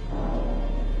about it.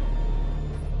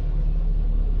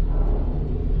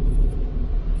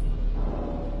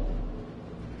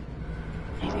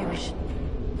 Maybe we should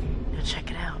go check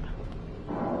it out.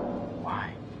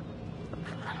 Why?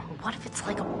 I don't know, what if it's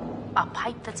like a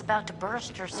pipe that's about to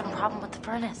burst or some problem with the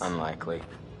furnace? Unlikely.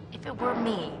 If it were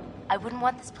me, I wouldn't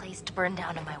want this place to burn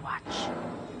down on my watch.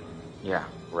 Yeah,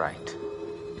 right.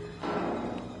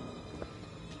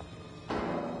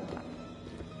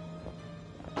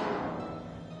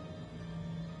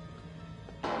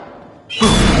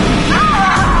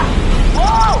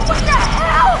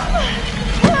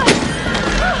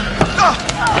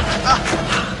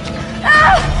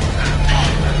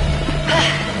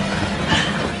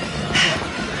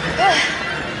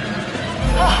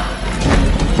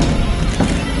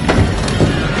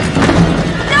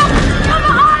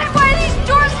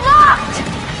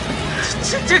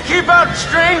 To keep out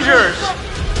strangers!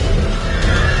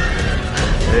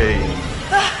 Hey.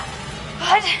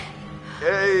 What?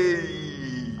 Hey.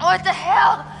 What the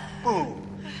hell?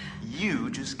 Boom. You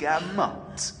just got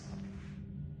mugged.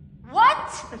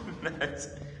 What?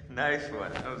 Nice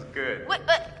one. That was good. Wait,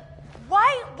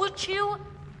 why would you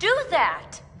do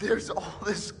that? There's all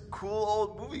this cool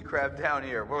old movie crap down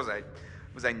here. What was I?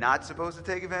 Was I not supposed to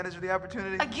take advantage of the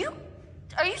opportunity?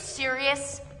 Are you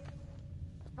serious?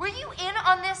 Were you in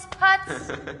on this,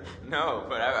 Putz? No,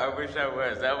 but I wish I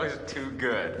was. That was too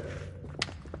good.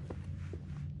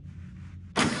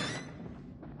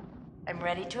 I'm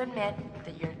ready to admit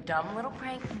that your dumb little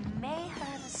prank may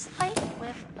have a slight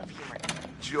whiff of humor.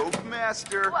 Joke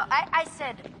master. Well, I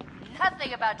said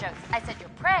nothing about jokes. I said your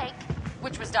prank,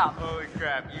 which was dumb. Holy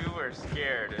crap, you were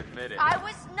scared. Admit it. I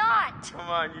was not. Come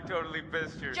on, you totally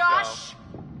pissed yourself. Josh!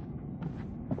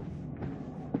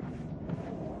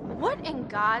 What in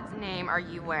God's name are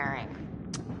you wearing?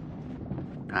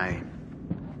 I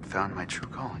found my true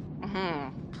calling.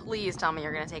 Please tell me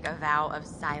you're gonna take a vow of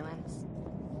silence.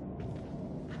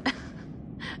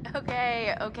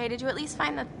 Okay. Did you at least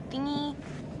find the thingy?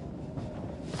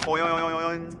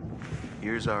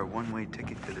 Here's our one-way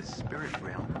ticket to the spirit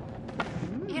realm.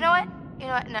 You know what?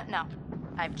 No.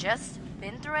 I've just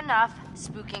been through enough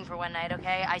spooking for one night,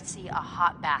 okay? I see a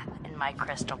hot bath in my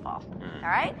crystal ball. All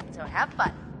right? So have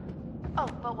fun. Oh,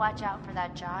 but watch out for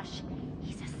that Josh.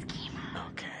 He's a schemer.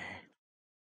 Okay.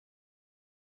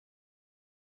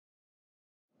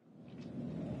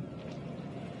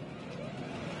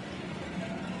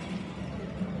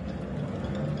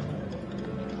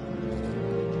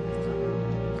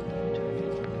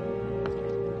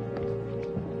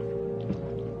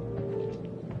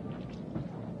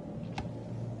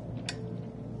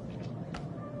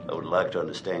 I would like to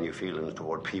understand your feelings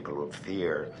toward people who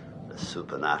fear the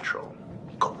supernatural,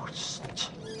 ghosts,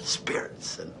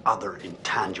 spirits, and other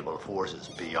intangible forces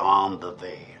beyond the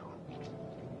veil.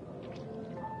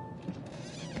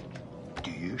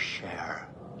 Do you share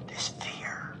this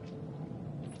fear?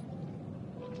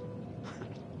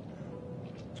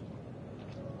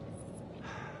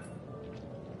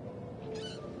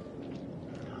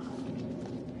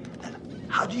 And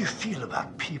how do you feel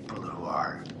about people who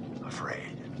are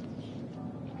afraid?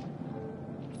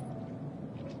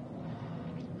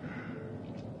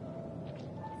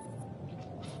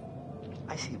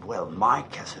 I see, well,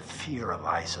 Mike has a fear of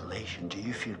isolation. Do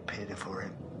you feel pity for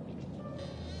him?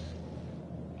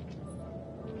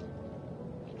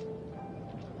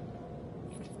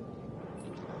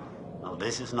 Now,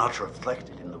 this is not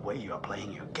reflected in the way you are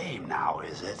playing your game now,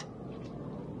 is it?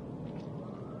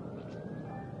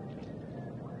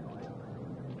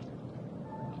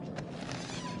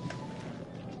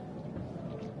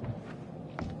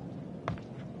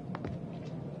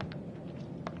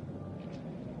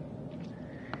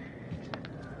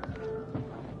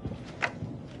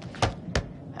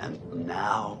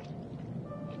 Now,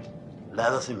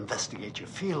 let us investigate your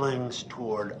feelings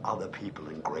toward other people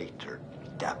in greater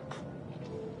depth.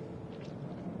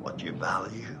 What you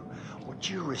value,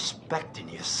 what you respect in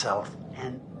yourself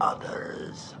and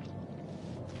others.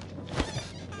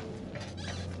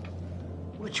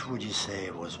 Which would you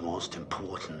say was most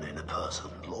important in a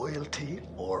person, loyalty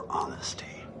or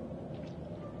honesty?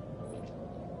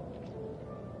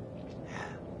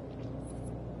 Yeah.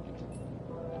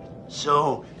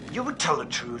 So, you would tell the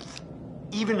truth,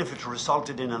 even if it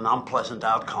resulted in an unpleasant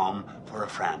outcome for a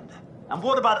friend. And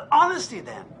what about honesty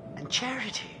then? And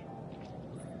charity?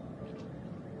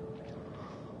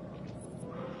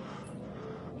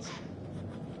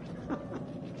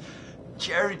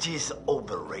 Charity's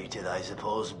overrated, I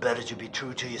suppose. Better to be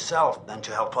true to yourself than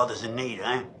to help others in need,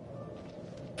 eh?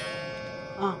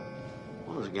 Oh,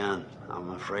 once again,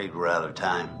 I'm afraid we're out of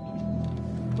time.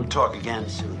 We'll talk again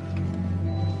soon.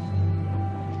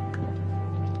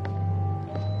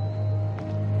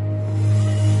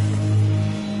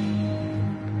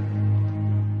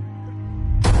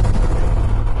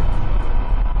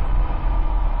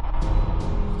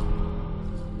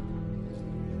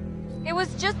 It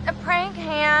was just a prank,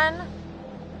 Han.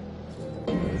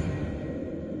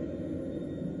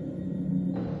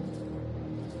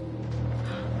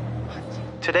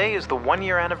 Today is the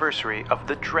one-year anniversary of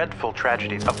the dreadful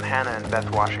tragedy of Hannah and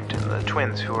Beth Washington, the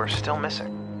twins who are still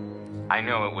missing. I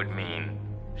know it would mean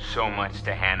so much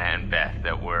to Hannah and Beth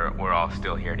that we're all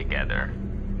still here together.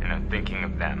 And I'm thinking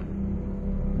of them.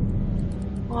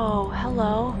 Whoa,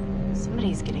 hello.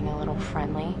 Somebody's getting a little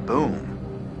friendly. Boom.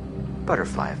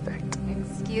 Butterfly effect.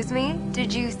 Excuse me?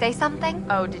 Did you say something?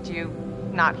 Oh, did you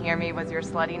not hear me? Was your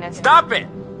sluttiness? Stop it!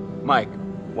 Mike,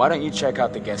 why don't you check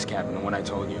out the guest cabin, the one I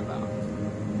told you about?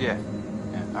 Yeah.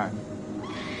 Yeah, alright.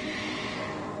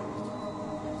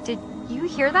 Did you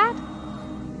hear that?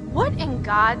 What in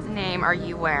God's name are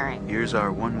you wearing? Here's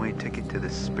our one-way ticket to the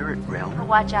spirit realm.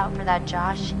 Watch out for that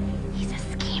Josh. He's a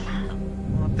schemer.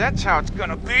 Well, that's how it's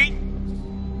gonna be.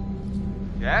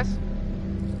 Jess?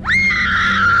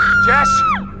 Jess!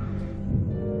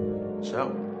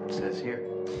 So, it says here,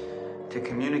 to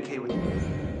communicate with